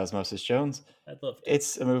Think is. about Osmosis Jones. I'd love to.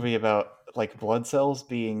 It's a movie about like blood cells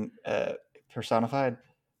being personified,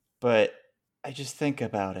 but I just think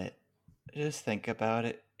about it. Just think about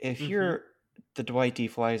it. If Hmm. you're the Dwight D.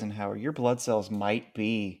 Eisenhower, your blood cells might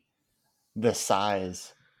be the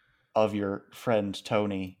size of your friend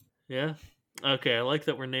Tony. Yeah. Okay, I like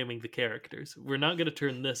that we're naming the characters. We're not going to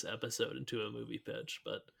turn this episode into a movie pitch,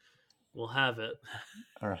 but we'll have it.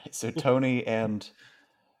 All right, so Tony and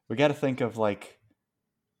we got to think of like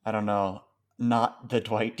I don't know, not the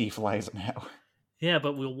Dwight D. Eisenhower. Yeah,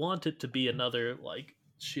 but we'll want it to be another like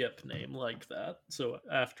ship name like that. So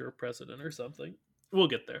after a president or something. We'll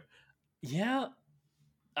get there. Yeah,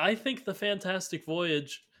 I think the Fantastic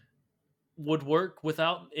Voyage would work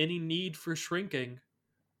without any need for shrinking,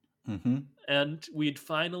 Mm-hmm. and we'd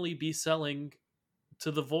finally be selling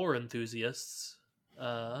to the vor enthusiasts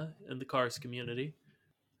in the cars community.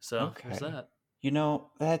 So there's Okay. that.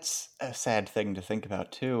 That's a sad thing to think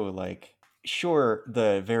about too. Like, sure,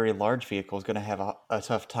 the very large vehicle is going to have a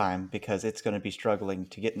tough time because it's going to be struggling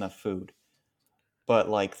to get enough food. But,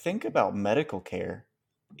 like, think about medical care.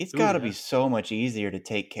 It's Ooh, got to be yeah. so much easier to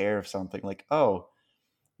take care of something like, oh,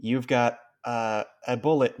 you've got a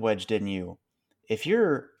bullet wedged in you. If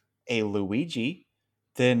you're a Luigi,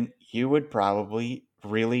 then you would probably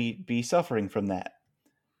really be suffering from that.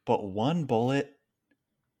 But one bullet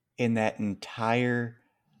in that entire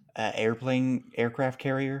aircraft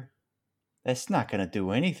carrier, that's not going to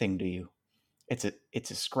do anything to you. It's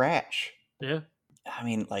a scratch. Yeah. I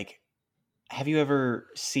mean, like, have you ever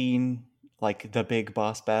seen like the big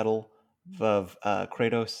boss battle of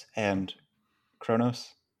Kratos and Kronos?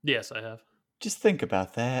 Yes, I have. Just think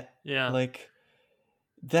about that. Yeah. Like,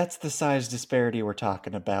 that's the size disparity we're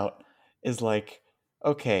talking about. Is like,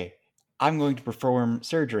 okay, I'm going to perform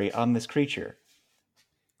surgery on this creature.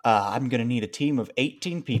 I'm going to need a team of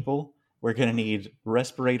 18 people. We're going to need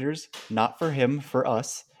respirators, not for him, for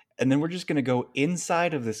us. And then we're just going to go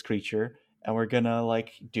inside of this creature and we're going to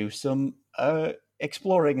like do some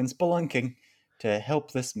exploring and spelunking to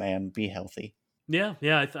help this man be healthy. Yeah,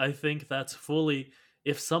 yeah, I think that's fully.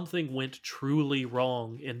 If something went truly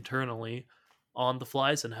wrong internally on the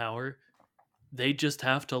Fleisenhauer, they just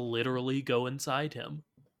have to literally go inside him.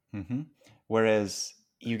 hmm Whereas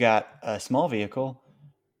you got a small vehicle,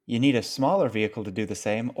 you need a smaller vehicle to do the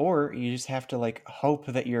same, or you just have to like hope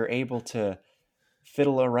that you're able to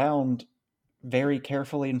fiddle around very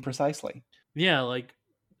carefully and precisely. Yeah, like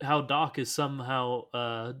how Doc is somehow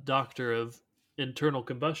a doctor of internal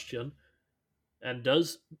combustion and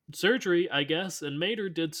does surgery, I guess, and Mater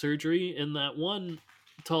did surgery in that one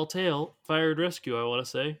Tall Tale Fire and Rescue, I want to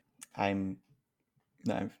say. I'm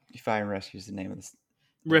no, Fire and Rescue is the name of the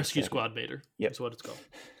Rescue segment. Squad Mater Yep. is what it's called.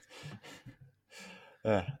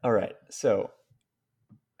 All right. So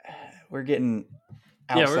we're getting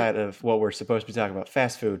Yeah, we're outside of what we're supposed to be talking about.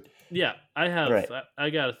 Fast food. yeah, All right. I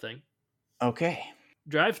got a thing. Okay.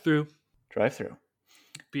 Drive through, Drive through.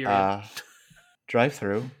 period. Uh, drive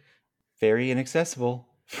through. Very inaccessible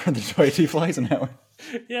for the Dwight D. Eisenhower.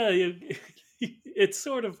 Yeah, it's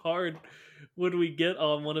sort of hard when we get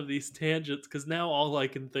on one of these tangents because now all I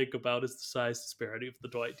can think about is the size disparity of the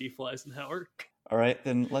Dwight D. Eisenhower. All right,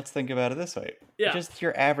 then let's think about it this way. Yeah, Just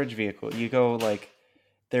your average vehicle. You go like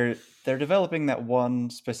they're they're developing that one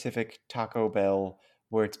specific Taco Bell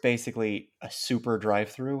where it's basically a super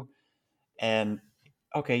drive-through and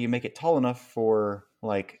okay, you make it tall enough for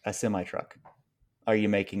like a semi truck. Are you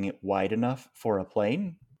making it wide enough for a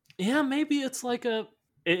plane? yeah. Maybe it's like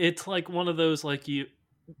it's like one of those like you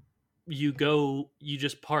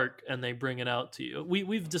just park and they bring it out to you.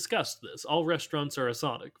 We've discussed this. All restaurants are a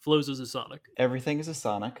Sonic. Flo's is a Sonic. Everything is a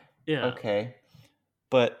Sonic. Yeah, Okay.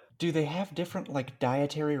 But do they have different like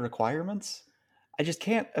dietary requirements? I just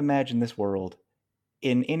can't imagine this world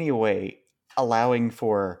in any way allowing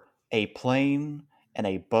for a plane and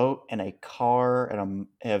a boat and a car and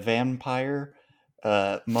a vampire,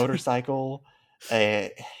 motorcycle, uh,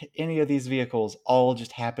 any of these vehicles all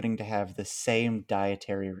just happening to have the same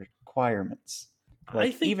dietary requirements. I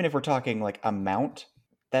Like, think even if we're talking like amount,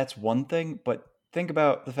 that's one thing, but think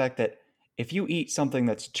about the fact that if you eat something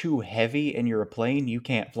that's too heavy and you're a plane, you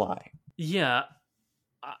can't fly. yeah.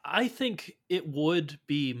 I think it would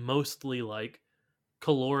be mostly like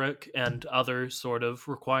caloric and other sort of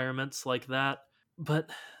requirements like that.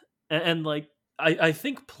 But and like I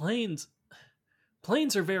think planes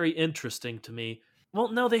are very interesting to me.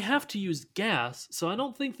 Well, no, they have to use gas, so I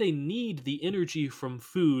don't think they need the energy from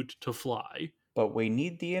food to fly. But we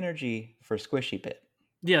need the energy for Squishy Bit.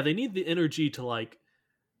 Yeah, they need the energy to like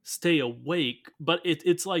stay awake, but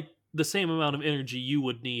it's like the same amount of energy you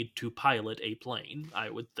would need to pilot a plane, I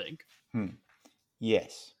would think. Hmm.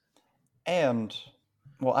 Yes. And,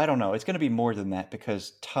 well, I don't know. It's going to be more than that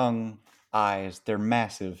because tongue, eyes, they're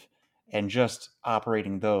massive. And just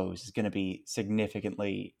operating those is going to be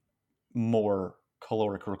significantly more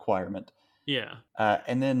caloric requirement. Yeah.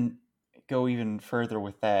 And then go even further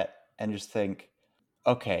with that and just think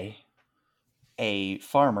okay, a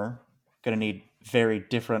farmer going to need very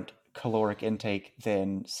different caloric intake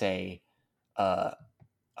than, say, uh,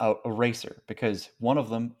 a racer because one of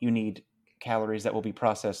them you need calories that will be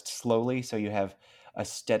processed slowly so you have a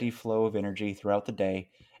steady flow of energy throughout the day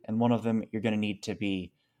and one of them you're going to need to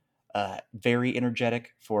be very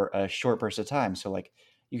energetic for a short burst of time so like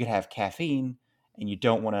you could have caffeine and you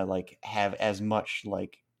don't want to like have as much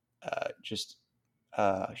like just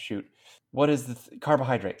shoot, what is the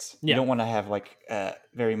carbohydrates? You Yeah, don't want to have like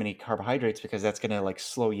very many carbohydrates because that's going to like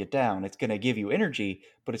slow you down. It's going to give you energy,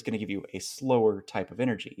 but it's going to give you a slower type of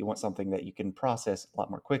energy. You want something that you can process a lot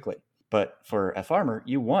more quickly. But for a farmer,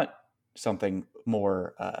 you want something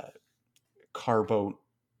more carbo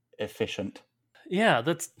efficient. yeah,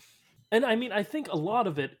 that's and I mean I think a lot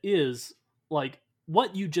of it is like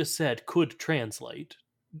what you just said could translate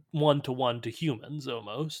one to one to humans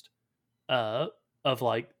almost. Uh of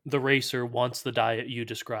like the racer wants the diet you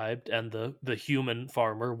described and the human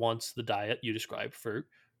farmer wants the diet you described for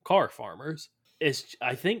car farmers. It's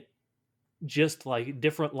I think just like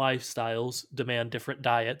different lifestyles demand different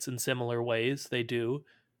diets in similar ways they do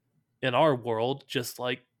in our world, just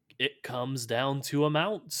like it comes down to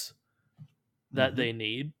amounts that Hmm. they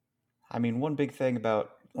need. I mean, one big thing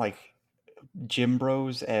about like gym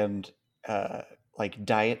bros and uh, like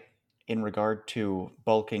diet in regard to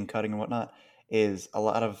bulking, cutting, and whatnot is a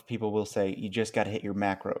lot of people will say you just got to hit your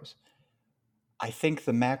macros. I think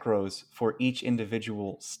the macros for each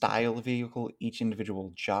individual style of vehicle, each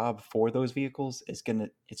individual job for those vehicles is gonna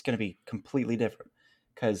be completely different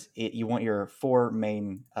because you want your four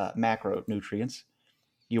main macronutrients.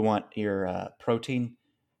 You want your protein,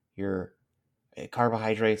 your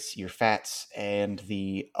carbohydrates, your fats, and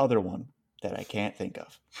the other one that I can't think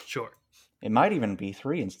of. Sure. It might even be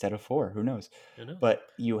three instead of four. Who knows? You know? But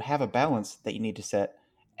you have a balance that you need to set,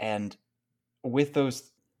 and with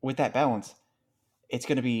those, with that balance, it's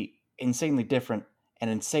going to be insanely different and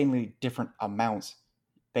insanely different amounts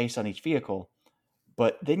based on each vehicle.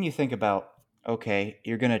 But then you think about, okay,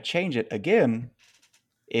 you're going to change it again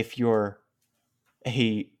if you're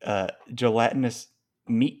a gelatinous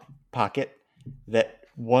meat pocket that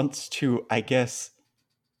wants to, I guess,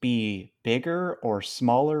 be bigger or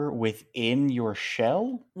smaller within your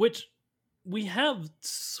shell. Which we have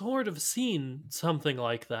sort of seen something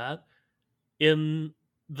like that in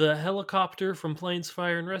the helicopter from Planes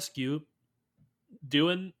Fire and Rescue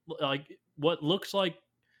doing like what looks like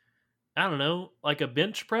I don't know, like a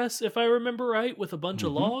bench press if I remember right with a bunch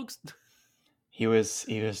of Hmm. logs. He was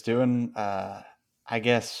doing, I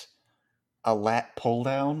guess, a lat pull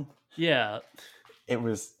down. Yeah. It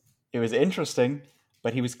was interesting,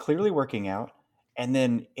 but he was clearly working out. And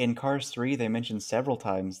then in Cars 3, they mentioned several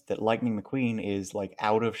times that Lightning McQueen is like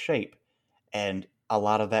out of shape. And a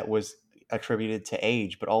lot of that was attributed to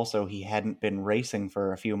age, but also he hadn't been racing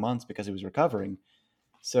for a few months because he was recovering.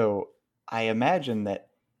 So I imagine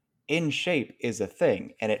that in shape is a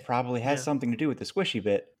thing, and it probably has Yeah. something to do with the squishy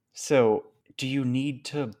bit. So do you need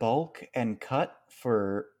to bulk and cut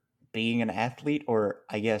for being an athlete, or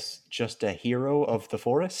I guess just a hero of the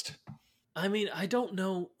forest? I mean, I don't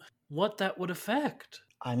know what that would affect.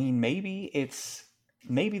 I mean,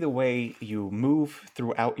 maybe the way you move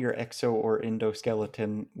throughout your exo or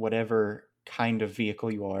endoskeleton, whatever kind of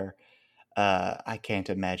vehicle you are. I can't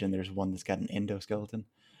imagine there's one that's got an endoskeleton.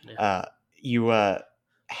 Yeah. Uh, you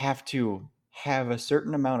have to have a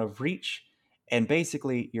certain amount of reach, and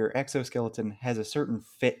basically your exoskeleton has a certain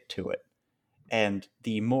fit to it. And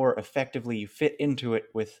the more effectively you fit into it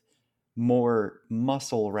with more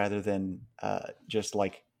muscle rather than just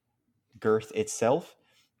like girth itself,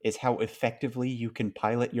 is how effectively you can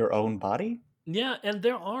pilot your own body. Yeah, and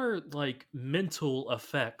there are like mental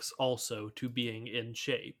effects also to being in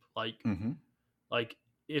shape. Hmm. Like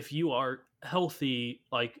if you are healthy,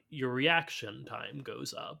 like your reaction time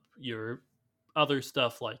goes up. Your other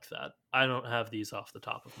stuff like that. I don't have these off the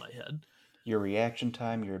top of my head. Your reaction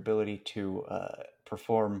time, your ability to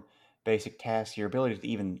perform basic tasks, your ability to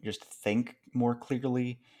even just think more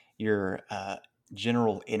clearly, your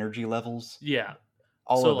general energy levels, Yeah.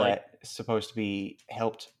 all So of like that is supposed to be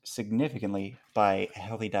helped significantly by a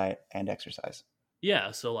healthy diet and exercise.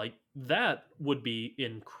 yeah, so like that would be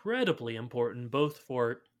incredibly important both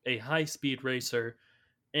for a high-speed racer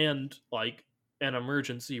and like an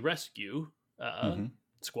emergency rescue Hmm.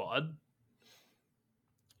 squad.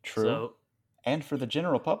 True. So, And for the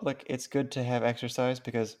general public, it's good to have exercise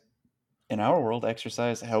because in our world,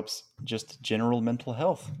 exercise helps just general mental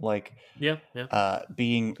health. Like yeah, yeah.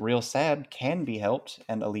 being real sad can be helped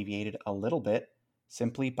and alleviated a little bit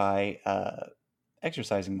simply by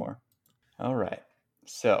exercising more. All right.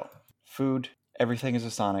 So, food, everything is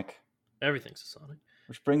a Sonic, Everything's a Sonic.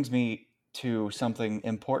 which brings me to something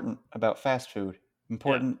important about fast food, Yeah,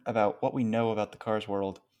 important about what we know about the cars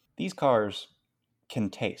world. These cars can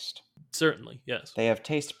taste, certainly. Yes. they have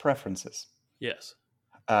taste preferences. Yes.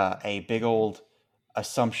 A big old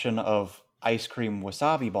assumption of ice cream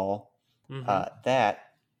wasabi ball, Mhm.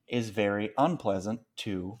 that is very unpleasant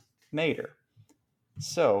to Mater.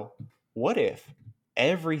 So, what if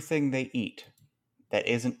everything they eat that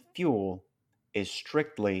isn't fuel is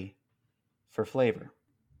strictly for flavor.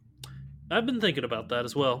 I've been thinking about that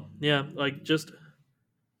as well. Yeah, like just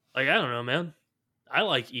like I don't know, man. I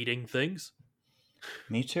like eating things.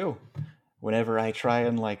 Me too. Whenever I try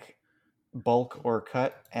and like bulk or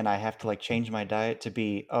cut and I have to like change my diet to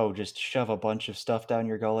be, oh, just shove a bunch of stuff down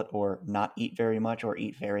your gullet or not eat very much or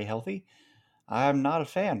eat very healthy, I'm not a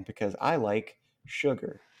fan because I like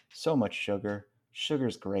sugar. So much sugar.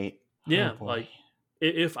 Sugar's great. Oh Yeah, boy. like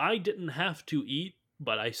if I didn't have to eat,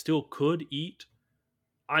 but I still could eat,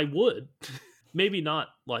 I would. Maybe not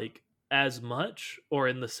like as much or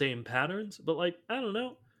in the same patterns, but like I don't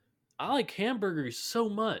know. I like hamburgers so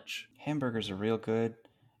much. Hamburgers are real good,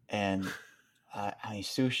 and I mean,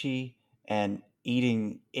 sushi and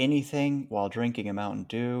eating anything while drinking a Mountain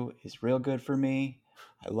Dew is real good for me.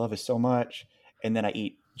 I love it so much. And then I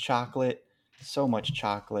eat chocolate, so much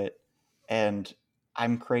chocolate, and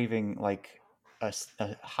I'm craving like a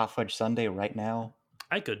hot fudge sundae right now.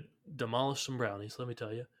 I could demolish some brownies, let me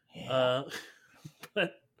tell you. Yeah, Uh,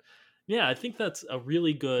 but yeah, I think that's a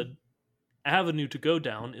really good avenue to go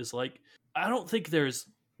down. Is like I don't think there's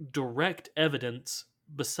direct evidence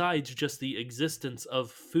besides just the existence of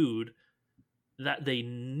food that they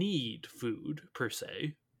need food per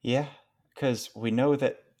se. yeah, because we know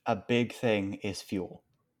that a big thing is fuel.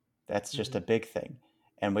 That's just Mhm. a big thing.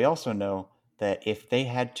 And we also know that if they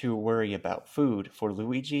had to worry about food for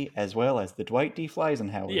Luigi as well as the Dwight D.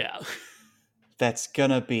 Eisenhower, Yeah. that's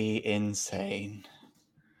gonna be insane.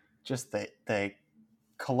 Just the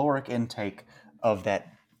caloric intake of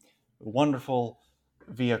that wonderful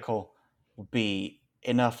vehicle would be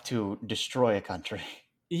enough to destroy a country.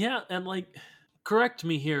 Yeah, and like correct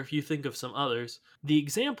me here if you think of some others. The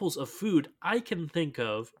examples of food I can think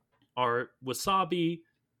of are wasabi,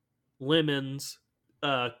 lemons,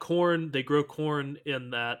 corn. They grow corn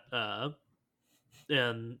in that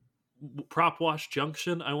in Prop Wash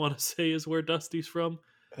Junction, I want to say is where Dusty's from.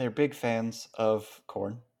 They're big fans of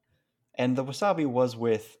corn. And the wasabi was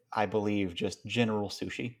with, I believe, just general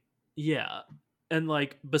sushi. Yeah. And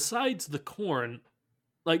like besides the corn,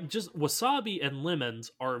 like just wasabi and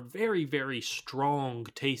lemons are very very strong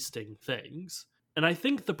tasting things. And I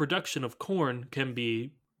think the production of corn can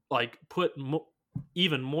be like put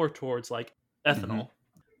even more towards like Mm-hmm. ethanol.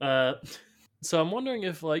 Uh so I'm wondering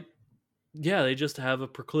if like yeah, they just have a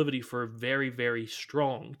proclivity for very very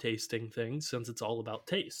strong tasting things since it's all about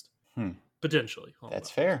taste. Hmm. Potentially all That's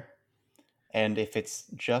about taste. fair. And if it's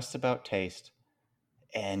just about taste,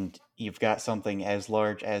 and you've got something as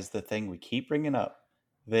large as the thing we keep bringing up,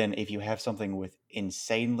 then if you have something with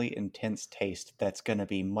insanely intense taste, that's going to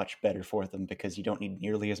be much better for them because you don't need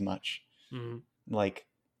nearly as much. Mhm. Like,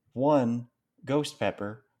 one ghost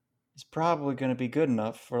pepper is probably going to be good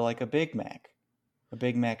enough for like a Big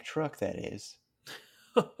Mac truck, that is,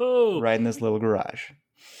 Oh, right in this little garage.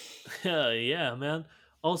 yeah, man.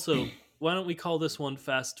 Also, why don't we call this one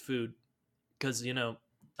fast food? Because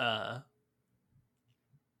uh,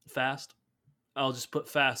 fast. I'll just put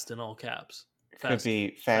fast in all caps. Could Fast,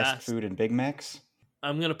 be fast fast. food and Big Macs.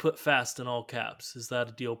 I'm gonna put fast in all caps. Is that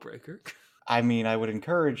a deal breaker? I mean, I would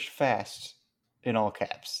encourage fast in all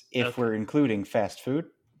caps if we're Okay, including fast food.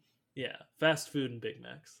 yeah, fast food and Big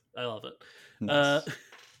Macs. I love it. Uh, Nice.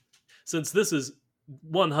 since this is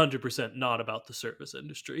 100% not about the service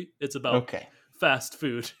industry, it's about Okay. fast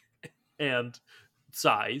food and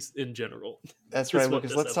size in general. That's Is right, what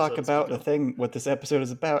Lucas. this Let's talk episode's about the become. thing, what this episode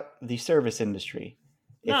is about, the service industry.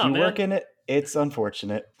 If No, you work man. in it, it's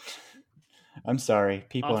unfortunate. I'm sorry.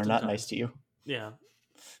 People are not nice Oftentimes, to you. yeah,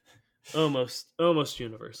 almost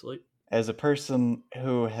universally. As a person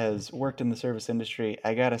who has worked in the service industry,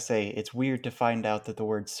 I gotta say, it's weird to find out that the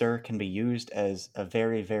word sir can be used as a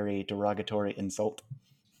very, very derogatory insult.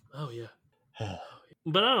 Oh yeah.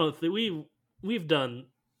 But I don't think we've done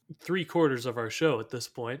 3/4 of our show at this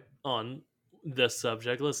point on this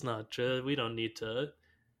subject. Let's not. We don't need to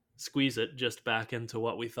squeeze it just back into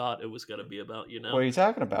what we thought it was going to be about. What are you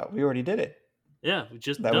talking about? We already did it. Yeah, we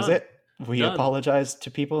just That was done, it. We done apologized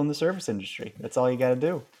to people in the service industry. That's all you gotta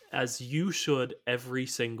do. as you should every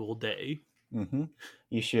single day. Hmm.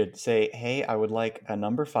 You should say, hey, I would like a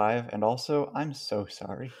number 5, and also, I'm so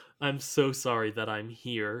sorry. I'm so sorry that I'm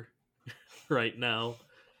here right now.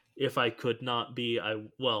 If I could not be, I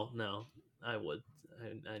well, no, I would.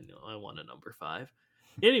 I know I want a number 5.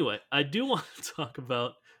 Anyway, I do want to talk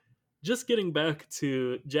about just getting back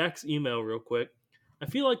to Jack's email real quick. I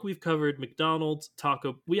feel like we've covered McDonald's,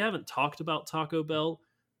 Taco. We haven't talked about Taco Bell,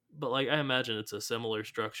 but like I imagine it's a similar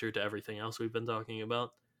structure to everything else we've been talking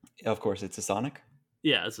about. Of course, it's a Sonic.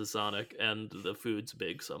 Yeah, it's a Sonic, and the food's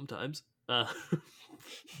big sometimes.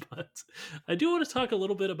 But I do want to talk a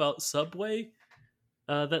little bit about Subway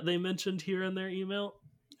that they mentioned here in their email,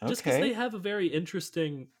 just because they Okay. have a very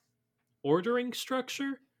interesting ordering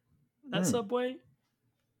structure at Mm. Subway,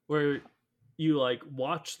 where you like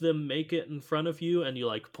watch them make it in front of you, and you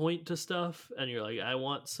like point to stuff, and you're like, "I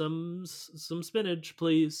want some spinach,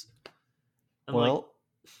 please." And like, Well,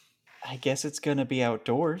 I guess it's going to be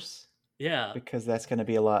outdoors yeah, because that's going to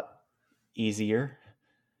be a lot easier.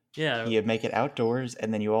 yeah, You make it outdoors,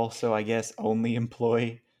 and then you also, I guess, only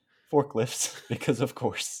employ forklifts because, of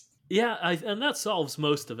course. yeah, and that solves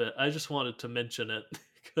most of it. I just wanted to mention it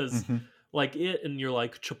because, Hmm. like, it and your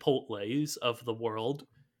like Chipotle's of the world,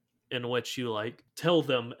 in which you like tell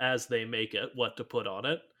them as they make it what to put on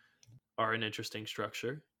it, are an interesting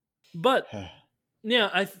structure. But yeah,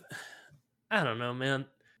 I don't know, man.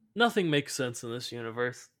 Nothing makes sense in this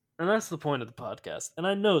universe, and that's the point of the podcast. And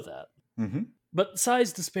I know that. Hmm. But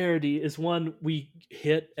size disparity is one we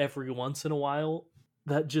hit every once in a while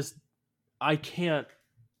that just I can't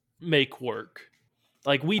make work.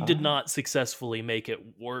 Like, we All did right. not successfully make it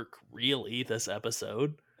work really this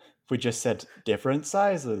episode. We just said different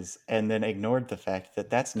sizes and then ignored the fact that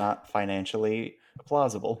that's not financially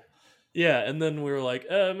plausible. Yeah, and then we were like,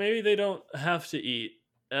 maybe they don't have to eat.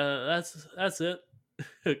 That's it.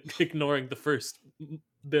 Ignoring the first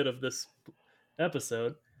bit of this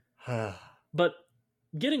episode. But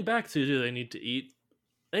getting back to do they need to eat,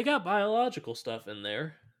 they got biological stuff in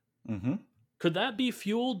there. Hmm. Could that be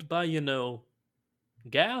fueled by,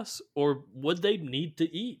 gas? Or would they need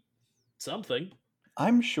to eat something?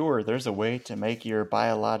 I'm sure there's a way to make your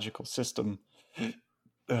biological system,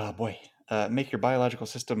 oh boy, make your biological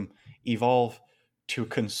system evolve to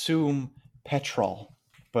consume petrol.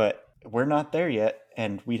 But we're not there yet,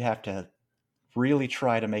 and we'd have to really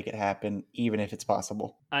try to make it happen, even if it's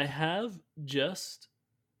possible. I have just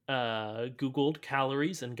Googled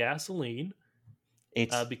calories and gasoline.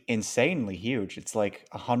 It's Be- insanely huge. It's like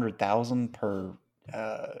 100,000 per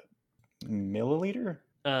uh, milliliter.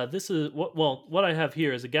 this is what I have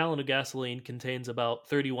here is a gallon of gasoline contains about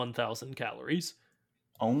 31,000 calories.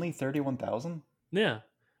 Only 31,000. Yeah,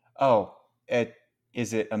 Oh,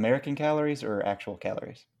 is it American calories or actual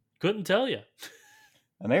calories? couldn't tell you.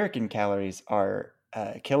 American calories are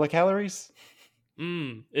kilocalories.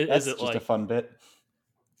 Is That's it just a like fun bit.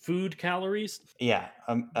 food calories? Yeah,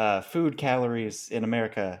 food calories in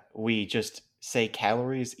America, we just say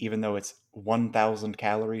calories, even though it's 1,000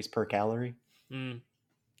 calories per calorie. Mm,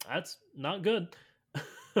 that's not good.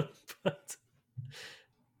 But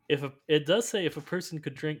it does say if a person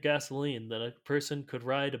could drink gasoline, then a person could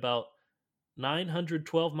ride about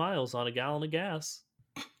 912 miles on a gallon of gas.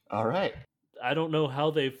 All right. I don't know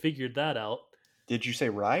how they figured that out. Did you say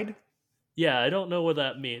ride? Yeah, I don't know what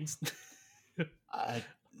that means. I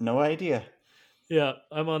no idea. Yeah,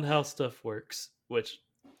 I'm on how stuff works, which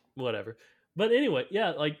whatever. But anyway, yeah,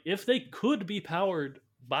 like if they could be powered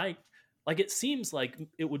by, like, it seems like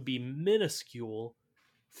it would be minuscule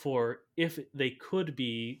for if they could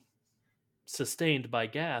be sustained by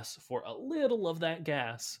gas, for a little of that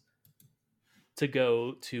gas to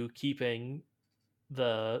go to keeping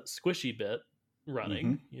the squishy bit Mm-hmm.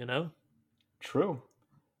 running. True.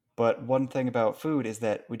 But one thing about food is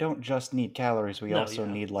that we don't just need calories, we No, also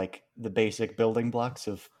yeah. need like the basic building blocks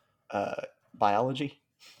of biology.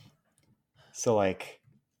 So like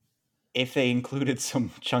if they included some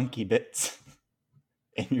chunky bits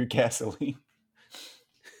in your gasoline,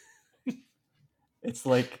 it's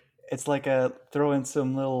like a throw in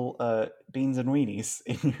some little beans and weenies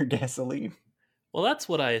in your gasoline. Well, that's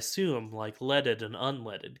what I assume, like leaded and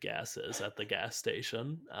unleaded gases at the gas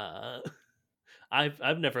station.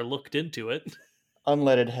 I've never looked into it.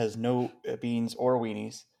 Unleaded has no beans or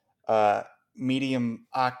weenies. Uh, Medium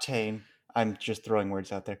octane, I'm just throwing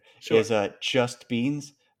words out there, Sure. is just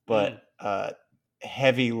beans, Mm, but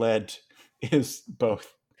heavy lead is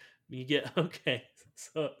both. you get okay.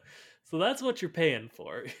 So that's what you're paying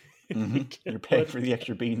for. You You're get paying what, for the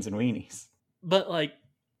extra beans and weenies. but like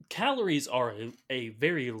calories are a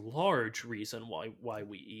very large reason why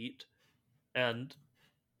we eat, and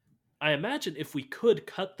I imagine if we could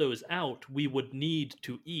cut those out, we would need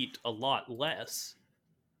to eat a lot less.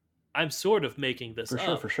 I'm sort of making this For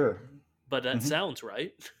sure, for up, sure. but that Hmm. sounds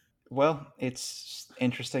right. Well, it's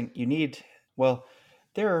interesting. Well,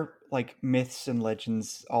 there are like myths and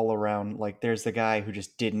legends all around. Like, there's the guy who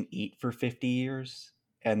just didn't eat for 50 years,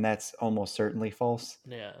 and that's almost certainly false.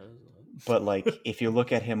 Yeah. But, like, if you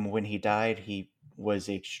look at him when he died, he was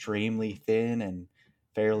extremely thin and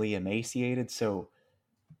fairly emaciated. So,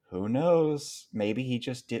 Who knows? Maybe he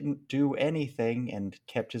just didn't do anything and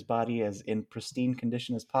kept his body as in pristine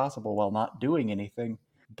condition as possible while not doing anything.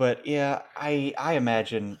 But yeah, I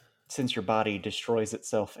imagine since your body destroys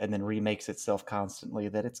itself and then remakes itself constantly,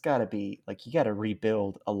 that it's got to be like you got to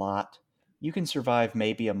rebuild a lot. You can survive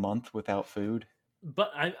maybe a month without food.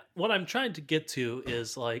 But what I'm trying to get to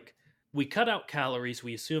is like we cut out calories,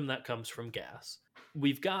 we assume that comes from gas.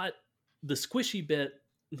 We've got the squishy bit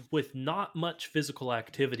with not much physical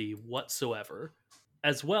activity whatsoever,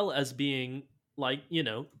 as well as being like,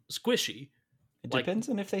 squishy. It Like depends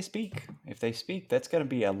on if they speak. If they speak, that's going to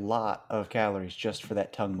be a lot of calories just for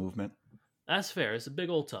that tongue movement. that's fair, it's a big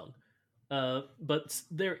old tongue. But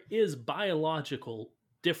there is biological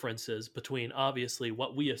differences between obviously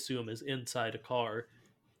what we assume is inside a car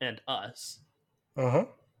and us. Uh-huh.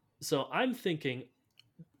 So I'm thinking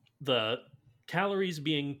the calories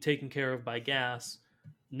being taken care of by gas,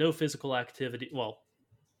 no physical activity, well,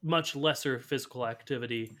 much lesser physical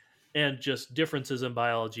activity, and just differences in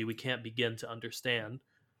biology we can't begin to understand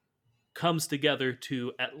comes together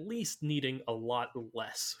to at least needing a lot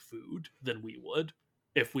less food than we would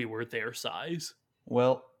if we were their size.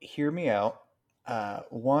 Well, hear me out.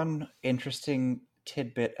 One interesting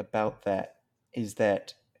tidbit about that is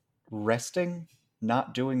that resting,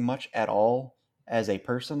 not doing much at all as a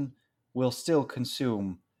person, will still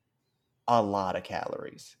consume a lot of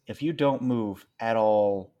calories. If you don't move at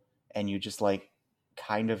all and you just like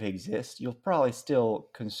kind of exist, you'll probably still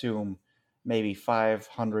consume maybe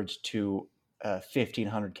 500 to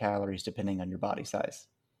 1500 calories depending on your body size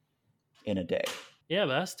in a day. Yeah,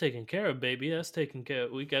 but that's taken care of, baby. That's taken care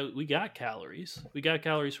of. We got calories. We got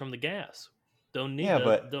calories from the gas. Yeah,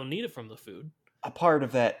 but Don't need it from the food. a part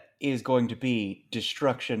of that is going to be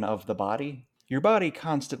destruction of the body. Your body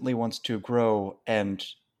constantly wants to grow and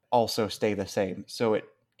also stay the same. So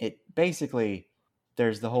it basically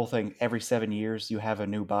there's the whole thing every 7 years you have a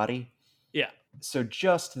new body. Yeah. So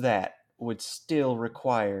just that would still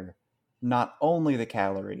require not only the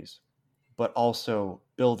calories but also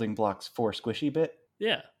building blocks for Squishy Bit.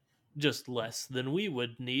 Yeah. Just less than we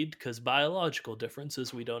would need because biological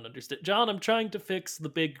differences we don't understand. John, I'm trying to fix the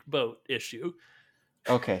big boat issue.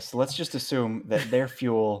 Okay, so let's just assume that their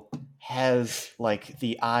fuel has like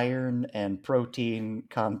the iron and protein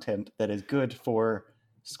content that is good for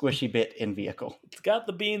Squishy Bit in vehicle. It's got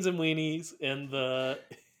the beans and weenies and the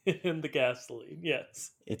and the gasoline.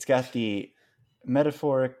 Yes. It's got the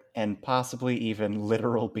metaphoric and possibly even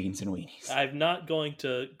literal beans and weenies. I'm not going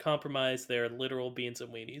to compromise their literal beans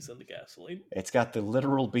and weenies and the gasoline. It's got the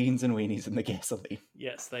literal beans and weenies in the gasoline.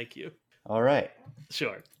 Yes, thank you. All right,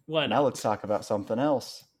 Sure. Why now not? let's talk about something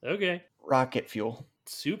else. Okay. Rocket fuel.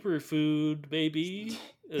 Superfood, baby.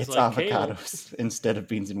 It's It's like kale. avocados instead of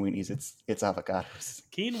beans and weenies. It's avocados.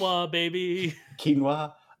 Quinoa, baby.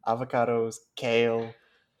 Quinoa, avocados, kale.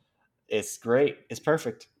 It's great. It's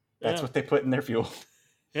perfect. That's Yeah. what they put in their fuel.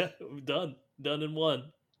 Yeah. Done. Done in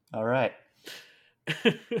one. All right.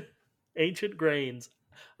 Ancient grains.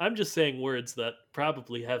 I'm just saying words that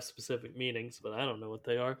probably have specific meanings, but I don't know what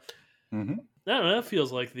they are. Mm-hmm. I don't know. That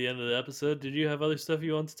feels like the end of the episode. Did you have other stuff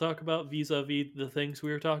you want to talk about vis-a-vis the things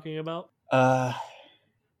we were talking about?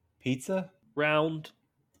 Pizza. Round,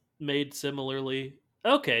 made similarly.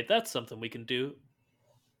 Okay, that's something we can do.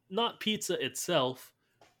 Not pizza itself,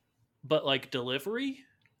 but like delivery,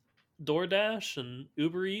 DoorDash and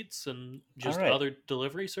Uber Eats and All just right. other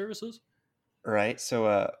delivery services. Right.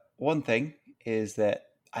 So, one thing is that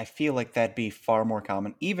I feel like that'd be far more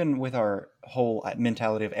common, even with our whole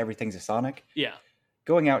mentality of everything's a Sonic. Yeah,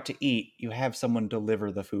 Going out to eat, you have someone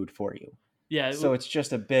deliver the food for you. yeah, So it's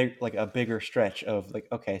just a bigger stretch of like,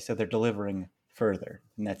 okay, so they're delivering further,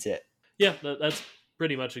 and that's it. yeah. That's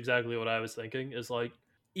pretty much exactly what I was thinking. Is like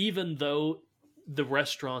even though the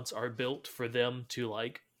restaurants are built for them to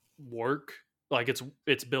like work, like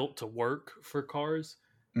it's built to work for cars,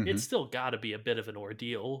 Mm-hmm. it's still got to be a bit of an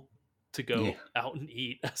ordeal to Yeah. go out and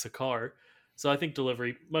eat as a car. So I think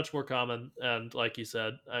delivery much more common, and like you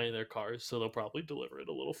said, I mean they're cars, so they'll probably deliver it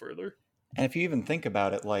a little further. And if you even think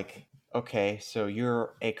about it, like, okay, so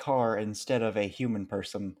you're a car instead of a human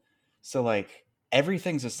person. So, like,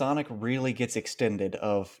 everything's a Sonic really gets extended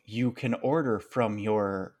of you can order from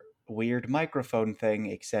your weird microphone thing,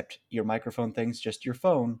 except your microphone thing's just your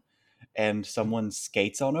phone, and someone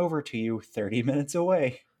skates on over to you 30 minutes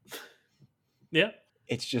away. Yeah,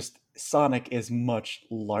 It's just Sonic is much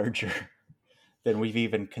larger than we've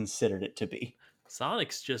even considered it to be.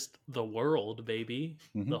 Sonic's just the world, baby.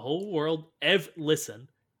 Mm-hmm. The whole world. Listen,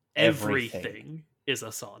 Everything. everything is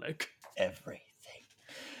a Sonic. Everything.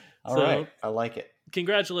 All So right, I like it.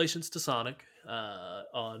 congratulations to Sonic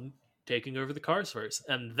on taking over the cars first.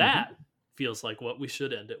 And Mm-hmm. that feels like what we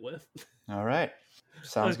should end it with. All right.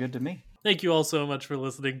 Sounds good to me. Thank you all so much for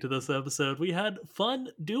listening to this episode. We had fun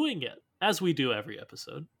doing it, as we do every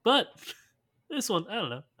episode. But this one, I don't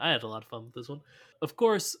know. I had a lot of fun with this one. Of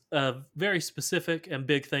course, a very specific and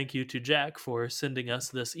big thank you to Jack for sending us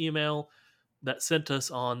this email that sent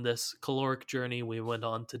us on this caloric journey we went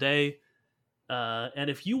on today. And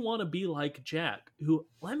if you want to be like Jack, who,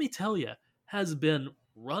 let me tell you, has been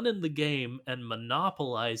running the game and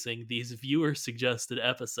monopolizing these viewer suggested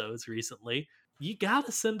episodes recently, you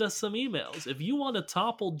gotta send us some emails. If you want to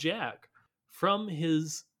topple Jack from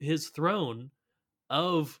his throne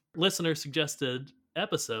of listener suggested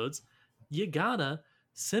episodes, you gotta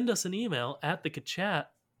send us an email at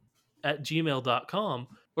thekachat@gmail.com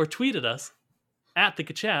or tweet at us at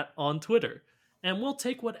thekachat on Twitter. And we'll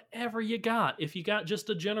take whatever you got. If you got just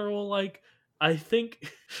a general, like, I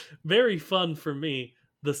think very fun for me,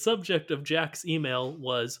 the subject of Jack's email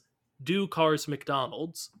was, do cars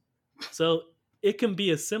McDonald's? So it can be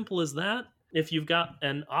as simple as that. If you've got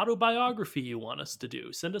an autobiography you want us to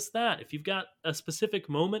do, send us that. If you've got a specific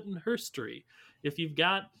moment in history, if you've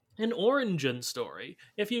got an origin story,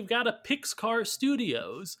 if you've got a Pixar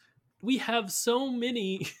Studios, we have so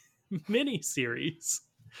many mini series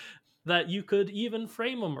that you could even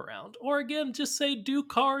frame them around. Or again, just say, do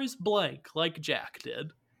cars blank, like Jack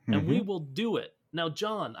did, and we will do it. Now,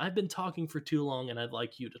 John, I've been talking for too long, and I'd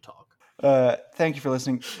like you to talk. Thank you for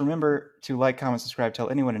listening. Remember to like, comment, subscribe, tell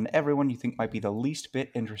anyone and everyone you think might be the least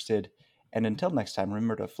bit interested. And until next time,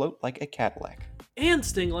 remember to float like a Cadillac. And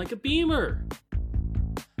sting like a Beamer.